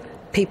fiddles,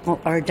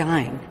 people are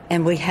dying,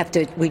 and we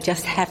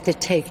just have to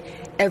take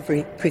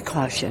every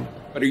precaution.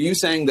 But are you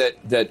saying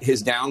that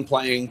his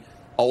downplaying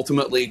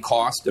ultimately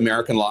cost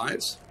American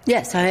lives?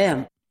 Yes, I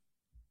am.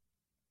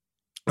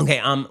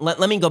 Okay,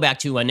 let me go back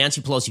to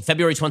Nancy Pelosi,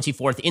 February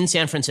 24th in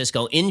San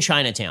Francisco, in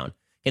Chinatown.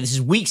 Okay, this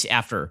is weeks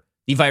after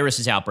the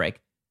virus's outbreak.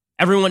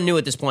 Everyone knew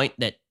at this point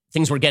that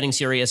things were getting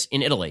serious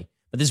in Italy.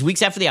 But this is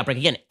weeks after the outbreak.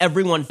 Again,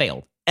 everyone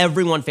failed.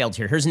 Everyone failed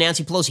here. Here's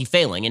Nancy Pelosi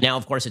failing. And now,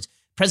 of course, it's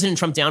President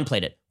Trump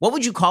downplayed it. What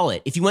would you call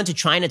it if you went to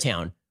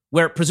Chinatown,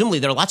 where presumably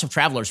there are lots of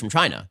travelers from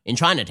China in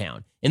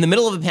Chinatown in the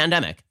middle of a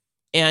pandemic,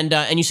 and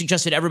you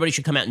suggested everybody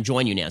should come out and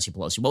join you, Nancy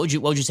Pelosi? What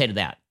would you say to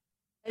that?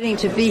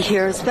 To be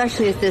here,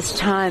 especially at this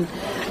time,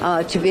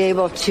 to be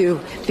able to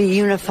be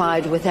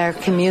unified with our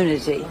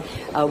community.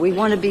 We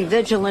want to be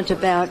vigilant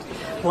about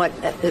what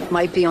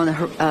might be on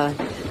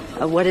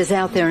what is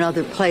out there in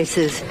other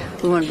places.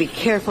 We want to be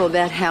careful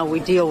about how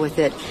we deal with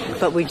it,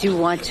 but we do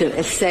want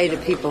to say to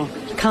people,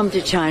 come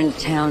to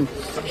Chinatown.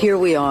 Here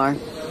we are.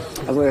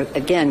 We're,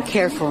 again,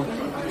 careful,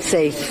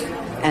 safe,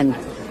 and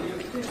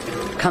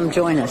come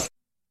join us.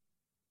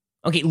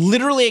 Okay,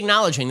 literally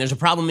acknowledging there's a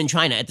problem in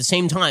China. At the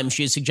same time,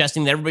 she is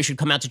suggesting that everybody should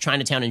come out to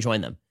Chinatown and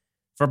join them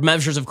for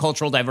measures of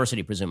cultural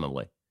diversity,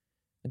 presumably.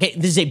 Okay,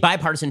 this is a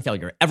bipartisan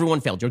failure.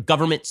 Everyone failed. Your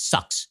government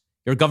sucks.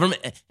 Your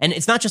government, and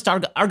it's not just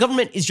our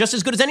government is just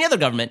as good as any other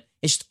government.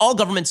 It's just all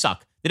governments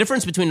suck. The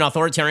difference between an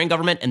authoritarian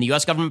government and the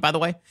U.S. government, by the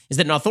way, is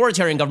that an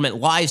authoritarian government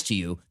lies to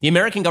you. The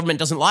American government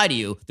doesn't lie to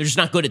you. They're just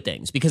not good at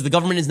things because the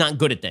government is not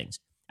good at things.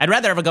 I'd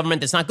rather have a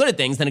government that's not good at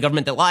things than a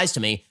government that lies to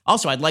me.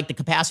 Also, I'd like the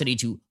capacity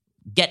to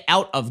get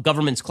out of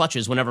government's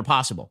clutches whenever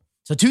possible.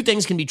 So two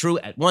things can be true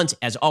at once,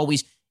 as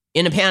always,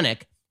 in a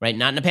panic, right?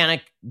 Not in a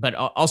panic, but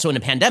also in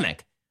a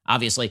pandemic,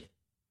 obviously.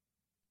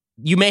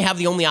 You may have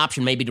the only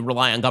option maybe to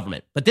rely on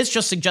government. But this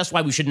just suggests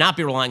why we should not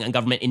be relying on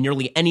government in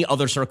nearly any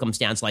other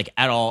circumstance, like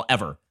at all,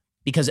 ever.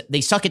 Because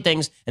they suck at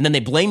things, and then they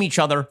blame each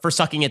other for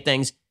sucking at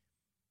things.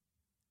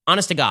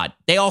 Honest to God,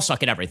 they all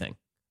suck at everything.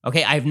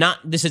 Okay,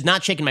 this has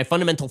not shaken my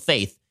fundamental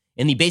faith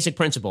in the basic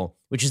principle,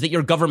 which is that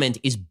your government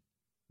is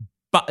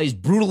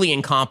brutally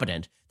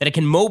incompetent, that it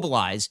can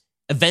mobilize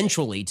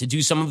eventually to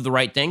do some of the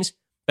right things.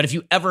 But if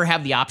you ever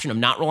have the option of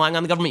not relying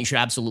on the government, you should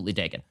absolutely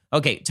take it.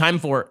 Okay, time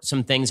for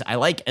some things I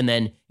like and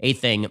then a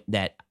thing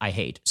that I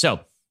hate. So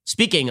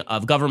speaking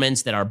of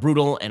governments that are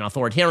brutal and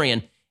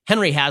authoritarian,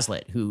 Henry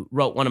Hazlitt, who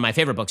wrote one of my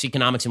favorite books,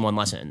 Economics in One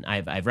Lesson.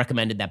 I've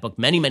recommended that book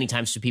many, many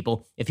times to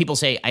people. If people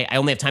say, I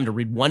only have time to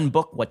read one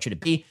book, what should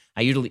it be?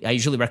 I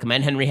usually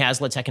recommend Henry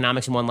Hazlitt's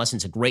Economics in One Lesson.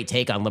 It's a great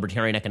take on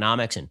libertarian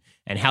economics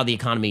and how the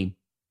economy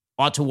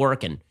ought to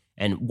work and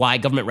why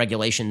government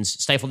regulations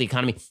stifle the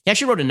economy. He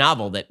actually wrote a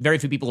novel that very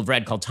few people have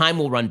read called Time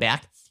Will Run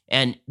Back.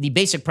 And the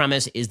basic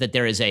premise is that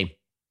there is a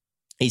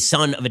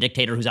son of a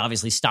dictator who's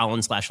obviously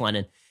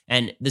Stalin/Lenin.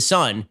 And the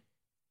son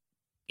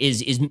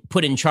is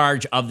put in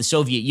charge of the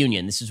Soviet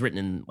Union. This is written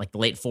in like the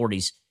late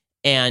 40s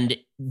and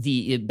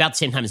about the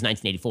same time as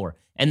 1984.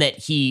 And that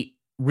he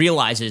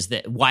realizes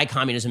that why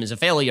communism is a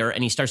failure,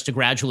 and he starts to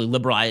gradually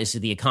liberalize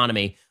the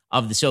economy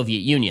of the Soviet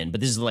Union. But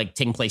this is like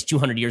taking place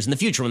 200 years in the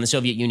future when the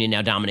Soviet Union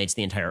now dominates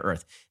the entire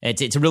earth.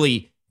 It's a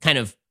really kind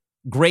of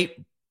great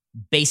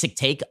basic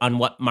take on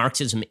what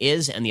Marxism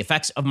is and the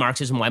effects of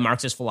Marxism, why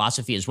Marxist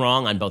philosophy is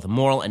wrong on both a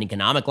moral and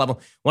economic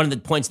level. One of the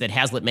points that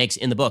Hazlitt makes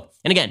in the book,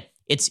 and again,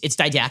 it's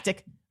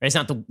didactic. Right? It's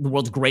not the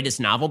world's greatest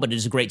novel, but it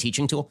is a great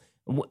teaching tool.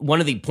 One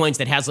of the points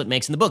that Hazlitt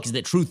makes in the book is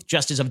that truth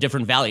just is of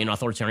different value in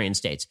authoritarian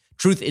states.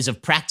 Truth is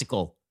of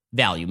practical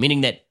value,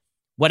 meaning that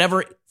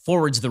whatever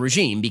forwards the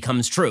regime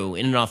becomes true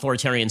in an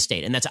authoritarian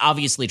state. And that's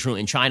obviously true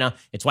in China.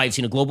 It's why you've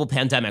seen a global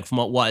pandemic from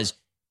what was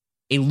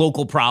a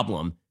local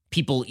problem,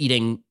 people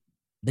eating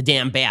the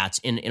damn bats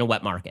in a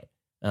wet market.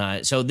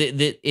 So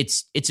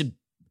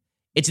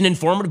it's an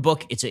informative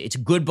book. It's a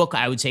good book,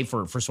 I would say,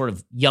 for sort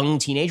of young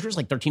teenagers,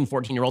 like 13,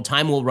 14-year-old.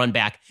 Time Will Run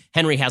Back.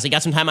 Henry Hazlitt.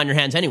 Got some time on your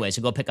hands anyway,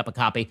 so go pick up a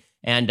copy.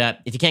 And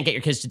if you can't get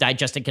your kids to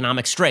digest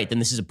economics straight, then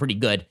this is a pretty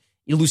good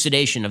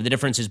elucidation of the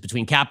differences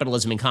between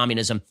capitalism and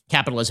communism,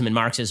 capitalism and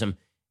Marxism.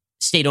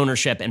 state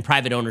ownership and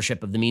private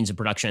ownership of the means of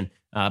production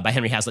by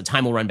Henry Hazlitt.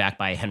 Time Will Run Back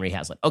by Henry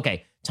Hazlitt.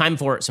 Okay, time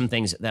for some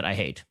things that I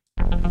hate.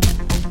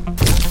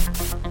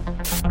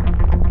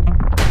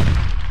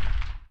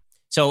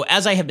 So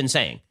as I have been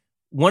saying,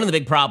 one of the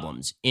big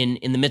problems in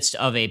the midst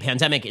of a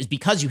pandemic is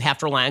because you have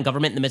to rely on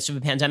government in the midst of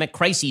a pandemic,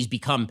 crises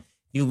become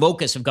the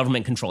locus of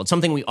government control. It's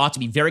something we ought to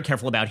be very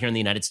careful about here in the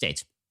United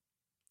States.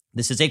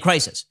 This is a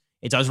crisis.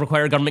 It does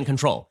require government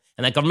control,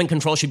 and that government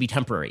control should be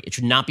temporary. It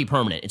should not be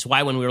permanent. It's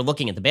why when we were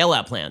looking at the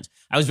bailout plans,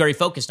 I was very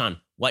focused on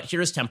what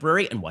here is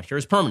temporary and what here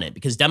is permanent,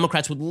 because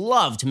Democrats would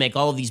love to make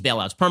all of these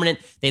bailouts permanent.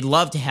 They'd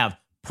love to have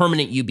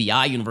permanent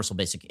UBI, universal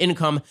basic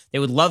income. They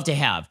would love to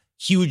have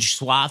huge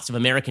swaths of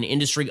American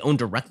industry owned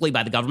directly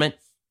by the government.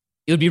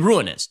 It would be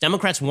ruinous.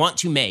 Democrats want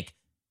to make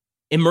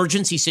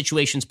emergency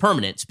situations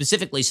permanent,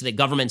 specifically so that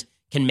government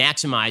can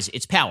maximize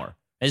its power.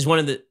 As one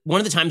of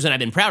the times when I've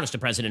been proudest of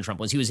President Trump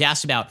was he was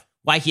asked about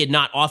why he had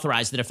not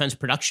authorized the Defense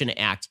Production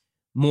Act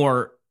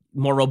more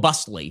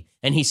robustly.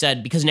 And he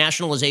said, because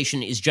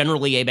nationalization is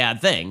generally a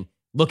bad thing.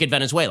 Look at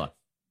Venezuela.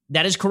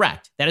 That is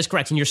correct. That is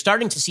correct. And you're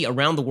starting to see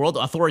around the world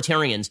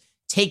authoritarians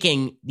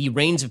taking the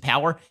reins of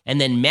power and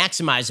then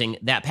maximizing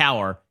that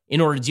power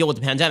in order to deal with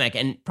the pandemic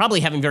and probably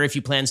having very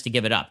few plans to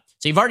give it up.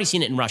 So you've already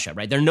seen it in Russia,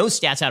 right? There are no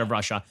stats out of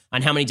Russia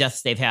on how many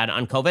deaths they've had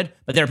on COVID,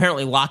 but they're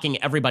apparently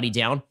locking everybody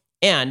down.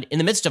 And in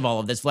the midst of all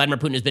of this, Vladimir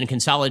Putin has been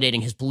consolidating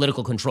his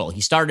political control.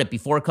 He started it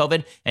before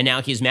COVID, and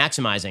now he's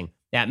maximizing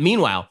that.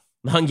 Meanwhile,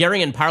 the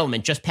Hungarian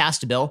parliament just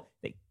passed a bill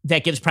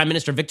that gives Prime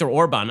Minister Viktor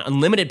Orban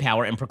unlimited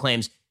power and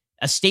proclaims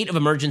a state of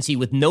emergency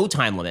with no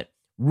time limit,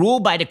 rule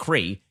by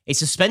decree, a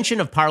suspension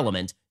of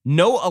parliament,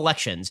 no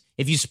elections.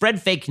 If you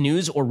spread fake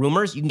news or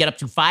rumors, you can get up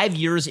to 5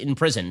 years in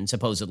prison,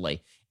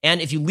 supposedly.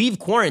 And if you leave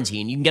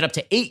quarantine, you can get up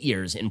to 8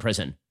 years in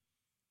prison,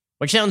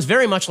 which sounds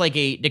very much like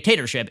a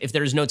dictatorship if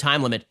there is no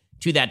time limit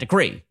to that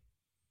decree,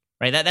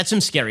 right? That's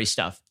some scary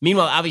stuff.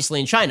 Meanwhile,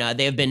 obviously in China,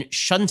 they have been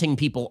shunting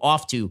people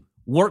off to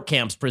work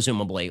camps,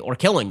 presumably, or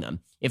killing them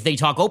if they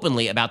talk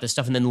openly about this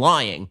stuff and then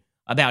lying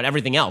about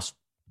everything else.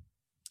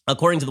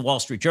 According to the Wall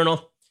Street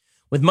Journal,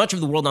 with much of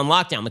the world on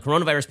lockdown, the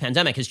coronavirus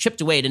pandemic has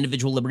chipped away at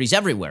individual liberties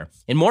everywhere.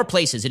 In more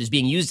places, it is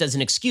being used as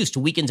an excuse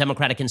to weaken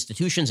democratic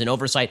institutions and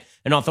oversight,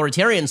 an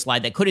authoritarian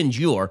slide that could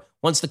endure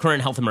once the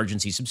current health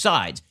emergency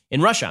subsides.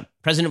 In Russia,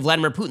 President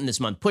Vladimir Putin this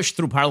month pushed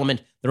through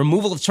parliament the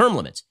removal of term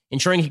limits,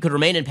 ensuring he could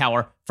remain in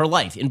power for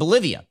life. In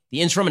Bolivia,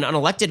 the interim and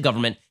unelected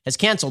government has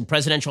canceled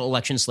presidential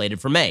elections slated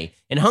for May.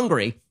 In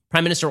Hungary,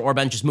 Prime Minister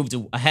Orban just moved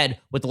ahead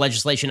with the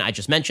legislation I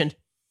just mentioned.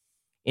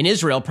 In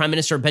Israel, Prime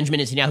Minister Benjamin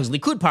Netanyahu's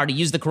Likud party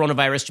used the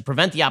coronavirus to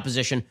prevent the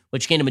opposition,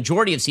 which gained a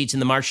majority of seats in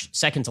the March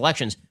 2nd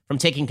elections, from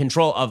taking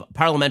control of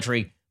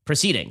parliamentary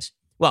proceedings.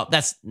 Well,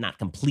 that's not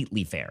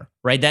completely fair,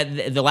 right?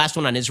 That the last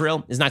one on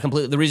Israel is not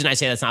completely. The reason I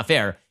say that's not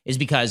fair is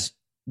because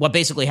what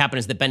basically happened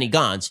is that Benny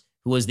Gantz,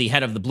 who was the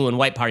head of the Blue and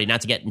White Party,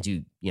 not to get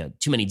into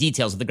too many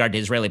details with regard to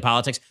Israeli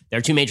politics, there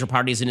are two major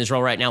parties in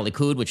Israel right now: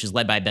 Likud, which is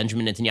led by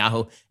Benjamin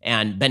Netanyahu,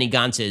 and Benny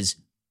Gantz's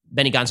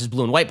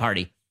Blue and White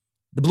Party.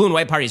 The Blue and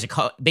White Party is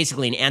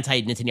basically an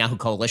anti-Netanyahu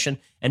coalition,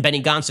 and Benny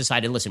Gantz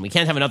decided, listen, we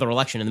can't have another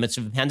election in the midst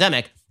of a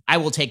pandemic. I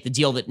will take the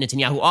deal that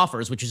Netanyahu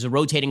offers, which is a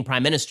rotating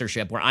prime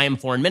ministership where I am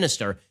foreign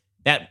minister.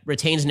 That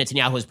retains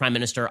Netanyahu as prime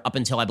minister up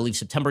until, I believe,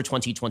 September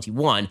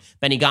 2021.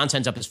 Benny Gantz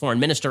ends up as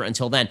foreign minister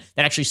until then.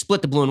 That actually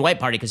split the Blue and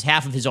White Party because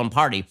half of his own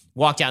party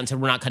walked out and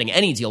said, we're not cutting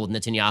any deal with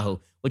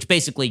Netanyahu, which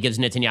basically gives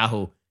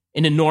Netanyahu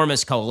an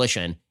enormous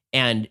coalition.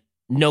 And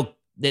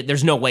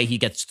there's no way he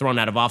gets thrown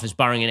out of office,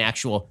 barring an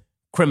actual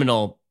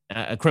criminal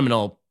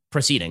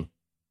proceeding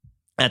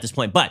at this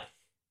point. But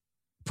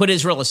put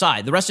Israel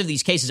aside. The rest of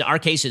these cases are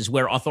cases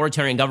where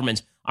authoritarian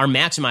governments are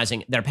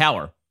maximizing their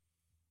power.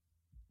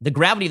 The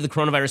gravity of the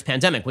coronavirus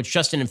pandemic, which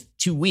just in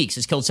 2 weeks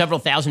has killed several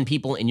thousand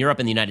people in Europe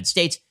and the United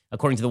States,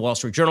 according to the Wall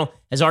Street Journal,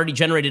 has already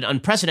generated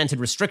unprecedented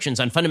restrictions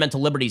on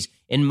fundamental liberties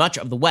in much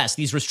of the West.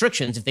 These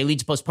restrictions, if they lead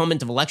to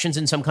postponement of elections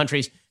in some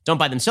countries, don't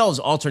by themselves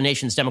alter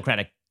nations'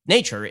 democratic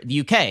nature. The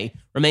UK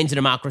remains a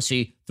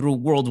democracy through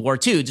World War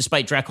II,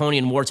 despite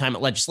draconian wartime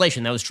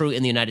legislation. That was true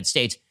in the United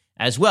States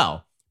as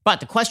well.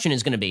 But the question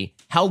is going to be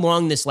how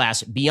long this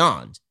lasts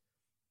beyond,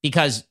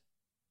 because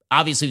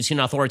obviously we've seen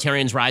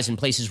authoritarians rise in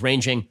places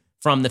ranging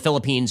from the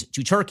Philippines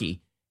to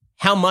Turkey.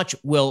 How much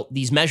will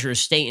these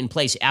measures stay in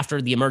place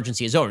after the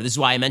emergency is over? This is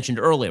why I mentioned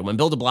earlier, when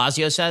Bill de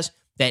Blasio says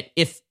that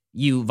if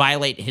you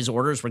violate his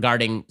orders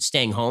regarding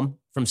staying home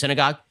from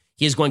synagogue,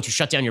 he is going to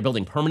shut down your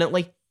building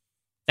permanently.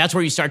 That's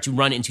where you start to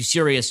run into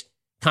serious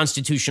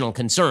constitutional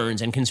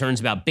concerns and concerns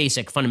about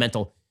basic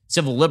fundamental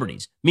civil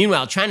liberties.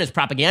 Meanwhile, China's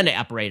propaganda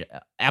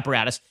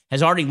apparatus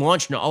has already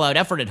launched an all-out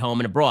effort at home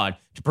and abroad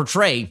to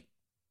portray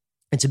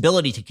its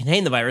ability to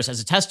contain the virus as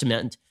a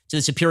testament to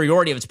the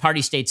superiority of its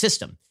party-state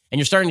system. And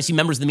you're starting to see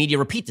members of the media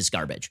repeat this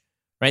garbage,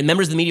 right?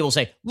 Members of the media will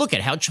say, look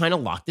at how China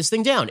locked this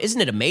thing down.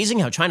 Isn't it amazing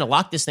how China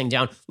locked this thing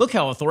down? Look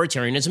how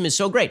authoritarianism is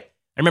so great.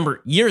 I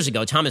remember years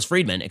ago, Thomas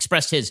Friedman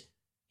expressed his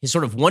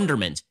sort of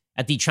wonderment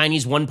at the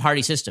Chinese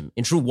one-party system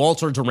in true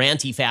Walter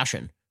Duranty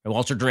fashion.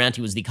 Walter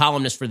Duranty was the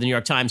columnist for the New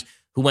York Times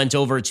who went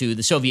over to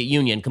the Soviet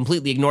Union,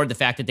 completely ignored the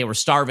fact that they were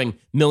starving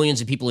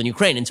millions of people in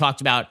Ukraine and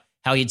talked about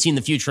how he had seen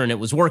the future and it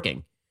was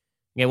working.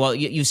 Okay, well,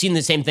 you've seen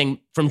the same thing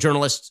from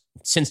journalists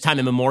since time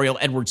immemorial.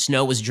 Edward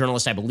Snow was a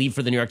journalist, I believe,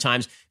 for the New York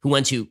Times, who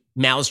went to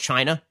Mao's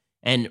China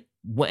and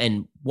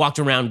walked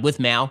around with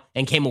Mao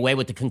and came away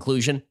with the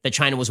conclusion that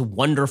China was a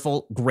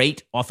wonderful,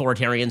 great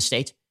authoritarian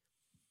state.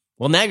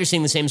 Well, now you're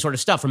seeing the same sort of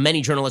stuff from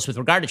many journalists with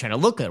regard to China.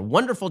 Look at a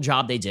wonderful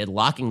job they did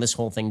locking this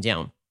whole thing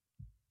down.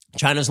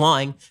 China's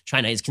lying.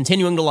 China is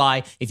continuing to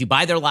lie. If you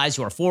buy their lies,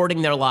 you are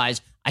forwarding their lies.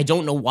 I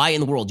don't know why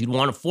in the world you'd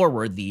want to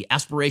forward the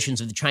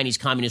aspirations of the Chinese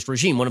communist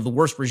regime, one of the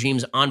worst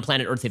regimes on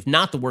planet Earth, if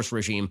not the worst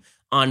regime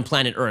on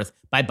planet Earth,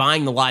 by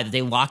buying the lie that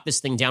they locked this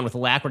thing down with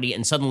alacrity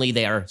and suddenly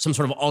they are some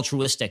sort of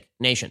altruistic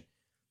nation.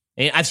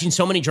 I've seen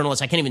so many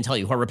journalists, I can't even tell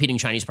you, who are repeating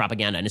Chinese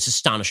propaganda, and it's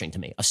astonishing to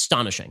me.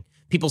 Astonishing.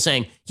 People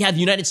saying, yeah, the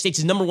United States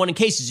is number one in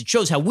cases. It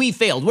shows how we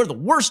failed. We're the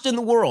worst in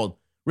the world.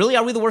 Really?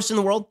 Are we the worst in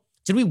the world?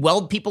 Did we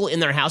weld people in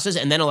their houses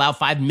and then allow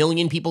 5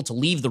 million people to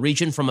leave the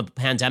region from a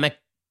pandemic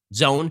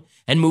zone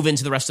and move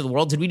into the rest of the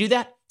world? Did we do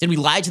that? Did we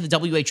lie to the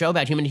WHO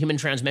about human-to-human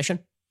transmission?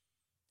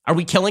 Are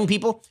we killing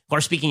people who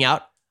are speaking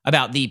out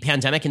about the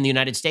pandemic in the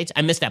United States?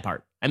 I missed that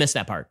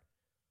part.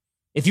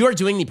 If you are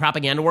doing the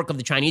propaganda work of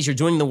the Chinese, you're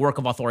doing the work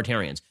of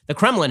authoritarians. The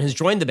Kremlin has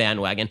joined the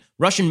bandwagon.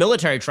 Russian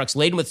military trucks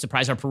laden with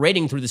supplies are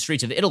parading through the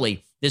streets of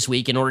Italy this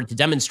week in order to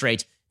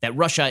demonstrate that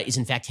Russia is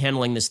in fact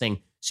handling this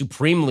thing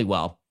supremely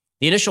well.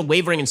 The initial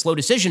wavering and slow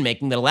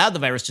decision-making that allowed the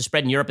virus to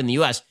spread in Europe and the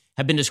U.S.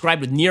 have been described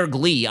with near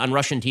glee on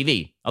Russian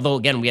TV. Although,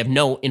 again, we have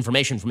no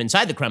information from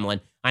inside the Kremlin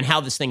on how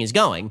this thing is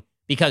going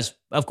because,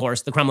 of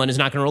course, the Kremlin is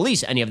not going to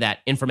release any of that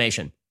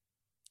information.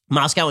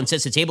 Moscow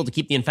insists it's able to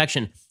keep the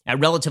infection at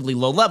relatively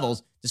low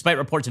levels, despite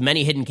reports of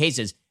many hidden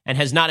cases, and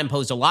has not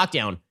imposed a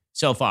lockdown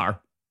so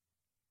far.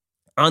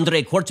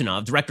 Andrei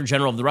Kortunov, Director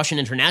General of the Russian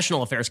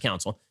International Affairs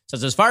Council,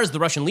 says as far as the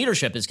Russian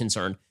leadership is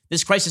concerned,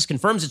 this crisis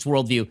confirms its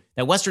worldview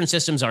that Western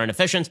systems are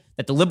inefficient,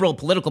 that the liberal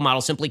political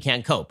model simply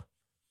can't cope.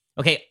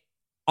 Okay,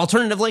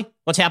 alternatively,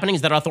 what's happening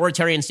is that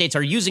authoritarian states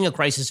are using a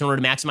crisis in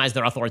order to maximize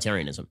their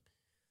authoritarianism.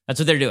 That's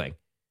what they're doing.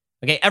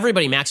 Okay,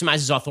 everybody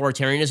maximizes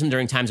authoritarianism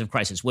during times of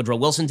crisis. Woodrow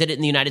Wilson did it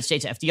in the United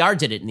States. FDR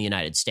did it in the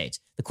United States.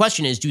 The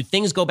question is, do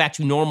things go back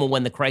to normal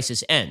when the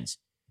crisis ends?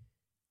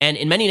 And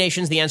in many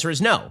nations, the answer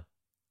is no.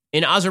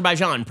 In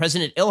Azerbaijan,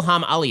 President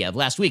Ilham Aliyev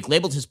last week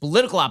labeled his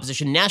political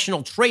opposition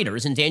national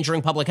traitors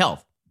endangering public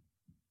health.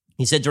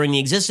 He said during the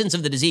existence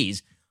of the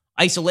disease,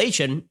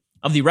 isolation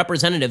of the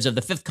representatives of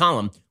the fifth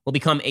column will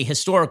become a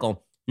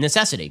historical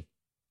necessity.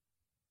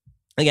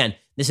 Again,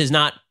 this is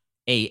not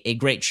a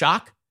great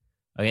shock.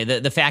 Okay,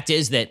 the fact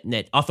is that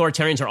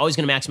authoritarians are always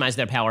going to maximize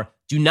their power.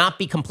 Do not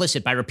be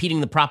complicit by repeating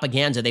the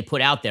propaganda they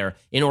put out there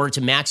in order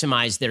to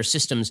maximize their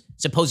system's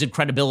supposed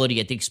credibility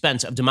at the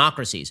expense of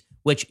democracies,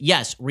 which,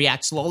 yes,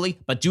 react slowly,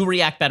 but do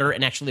react better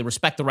and actually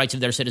respect the rights of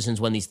their citizens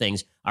when these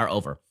things are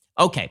over.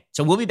 Okay,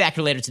 so we'll be back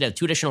here later today with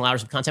 2 additional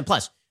hours of content.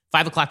 Plus,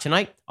 5 o'clock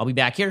tonight, I'll be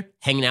back here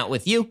hanging out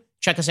with you.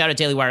 Check us out at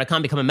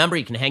dailywire.com. Become a member.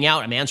 You can hang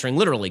out. I'm answering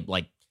literally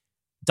like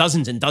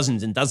dozens and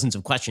dozens and dozens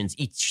of questions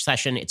each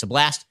session. It's a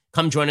blast.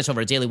 Come join us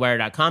over at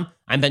dailywire.com.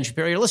 I'm Ben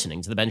Shapiro. You're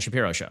listening to The Ben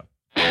Shapiro Show.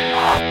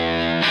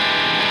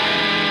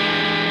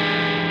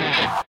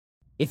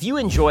 If you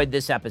enjoyed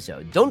this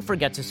episode, don't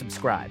forget to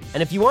subscribe.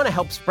 And if you want to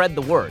help spread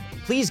the word,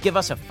 please give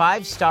us a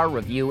 5-star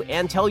review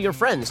and tell your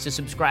friends to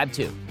subscribe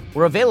too.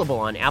 We're available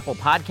on Apple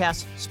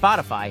Podcasts,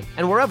 Spotify,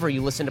 and wherever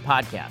you listen to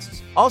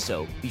podcasts.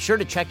 Also, be sure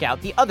to check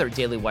out the other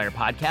Daily Wire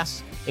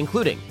podcasts,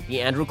 including The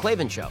Andrew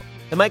Klavan Show,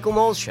 The Michael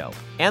Knowles Show,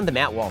 and The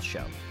Matt Walsh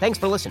Show. Thanks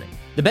for listening.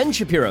 The Ben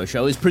Shapiro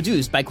Show is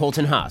produced by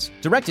Colton Haas,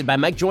 directed by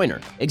Mike Joyner,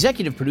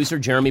 executive producer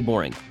Jeremy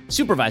Boring,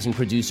 supervising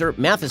producer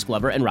Mathis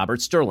Glover and Robert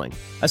Sterling,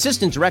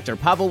 assistant director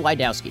Pavel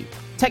Wydowski,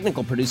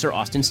 technical producer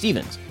Austin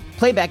Stevens,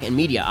 playback and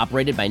media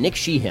operated by Nick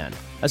Sheehan,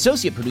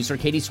 associate producer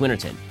Katie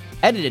Swinnerton,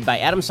 edited by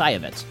Adam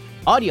Sayevitz.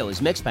 Audio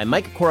is mixed by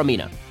Mike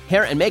Coromina.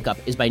 Hair and makeup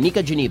is by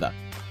Nika Geneva.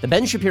 The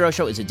Ben Shapiro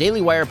Show is a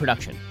Daily Wire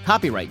production.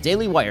 Copyright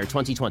Daily Wire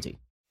 2020.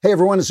 Hey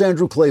everyone, it's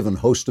Andrew Klavan,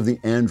 host of The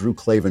Andrew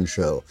Klavan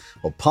Show.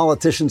 Well,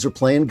 politicians are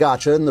playing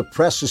gotcha and the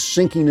press is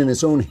sinking in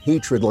its own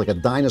hatred like a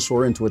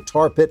dinosaur into a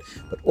tar pit,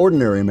 but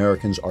ordinary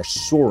Americans are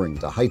soaring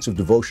to heights of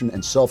devotion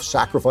and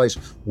self-sacrifice.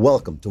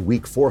 Welcome to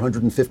week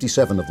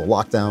 457 of the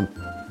lockdown.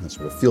 That's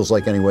what it feels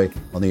like anyway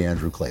on The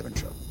Andrew Klavan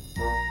Show.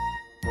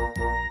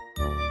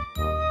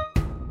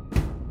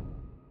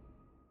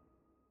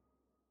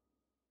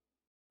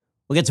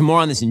 We'll get to more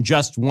on this in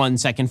just 1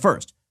 second.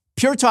 First,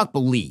 Pure Talk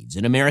believes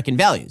in American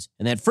values,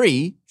 and that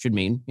free should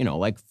mean,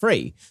 like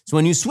free. So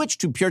when you switch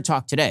to Pure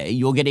Talk today,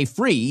 you'll get a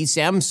free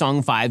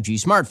Samsung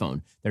 5G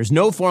smartphone. There's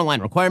no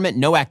 4-line requirement,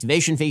 no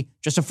activation fee,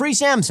 just a free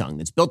Samsung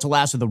that's built to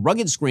last with a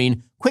rugged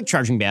screen, quick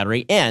charging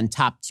battery, and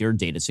top-tier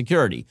data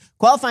security.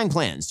 Qualifying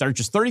plans start at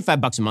just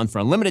 $35 a month for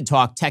unlimited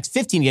talk, text,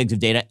 15 gigs of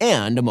data,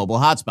 and a mobile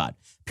hotspot.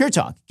 Pure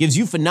Talk gives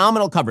you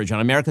phenomenal coverage on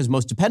America's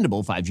most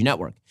dependable 5G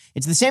network.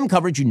 It's the same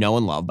coverage you know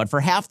and love, but for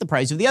half the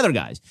price of the other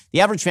guys.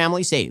 The average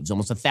family saves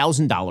almost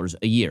 $1,000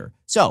 a year.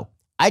 So,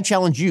 I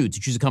challenge you to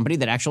choose a company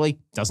that actually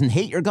doesn't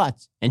hate your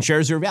guts and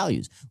shares your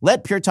values.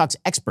 Let Pure Talk's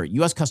expert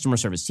U.S. customer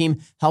service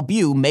team help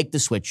you make the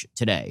switch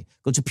today.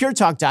 Go to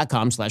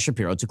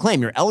puretalk.com/Shapiro to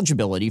claim your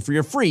eligibility for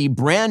your free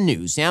brand new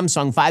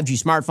Samsung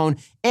 5G smartphone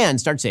and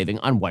start saving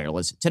on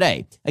wireless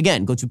today.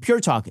 Again, go to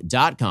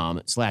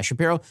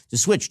puretalk.com/Shapiro to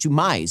switch to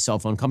my cell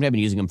phone company. I've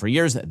been using them for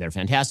years. They're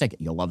fantastic.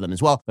 You'll love them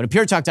as well. Go to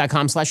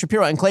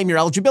puretalk.com/Shapiro and claim your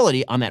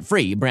eligibility on that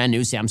free brand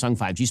new Samsung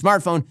 5G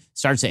smartphone.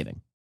 Start saving.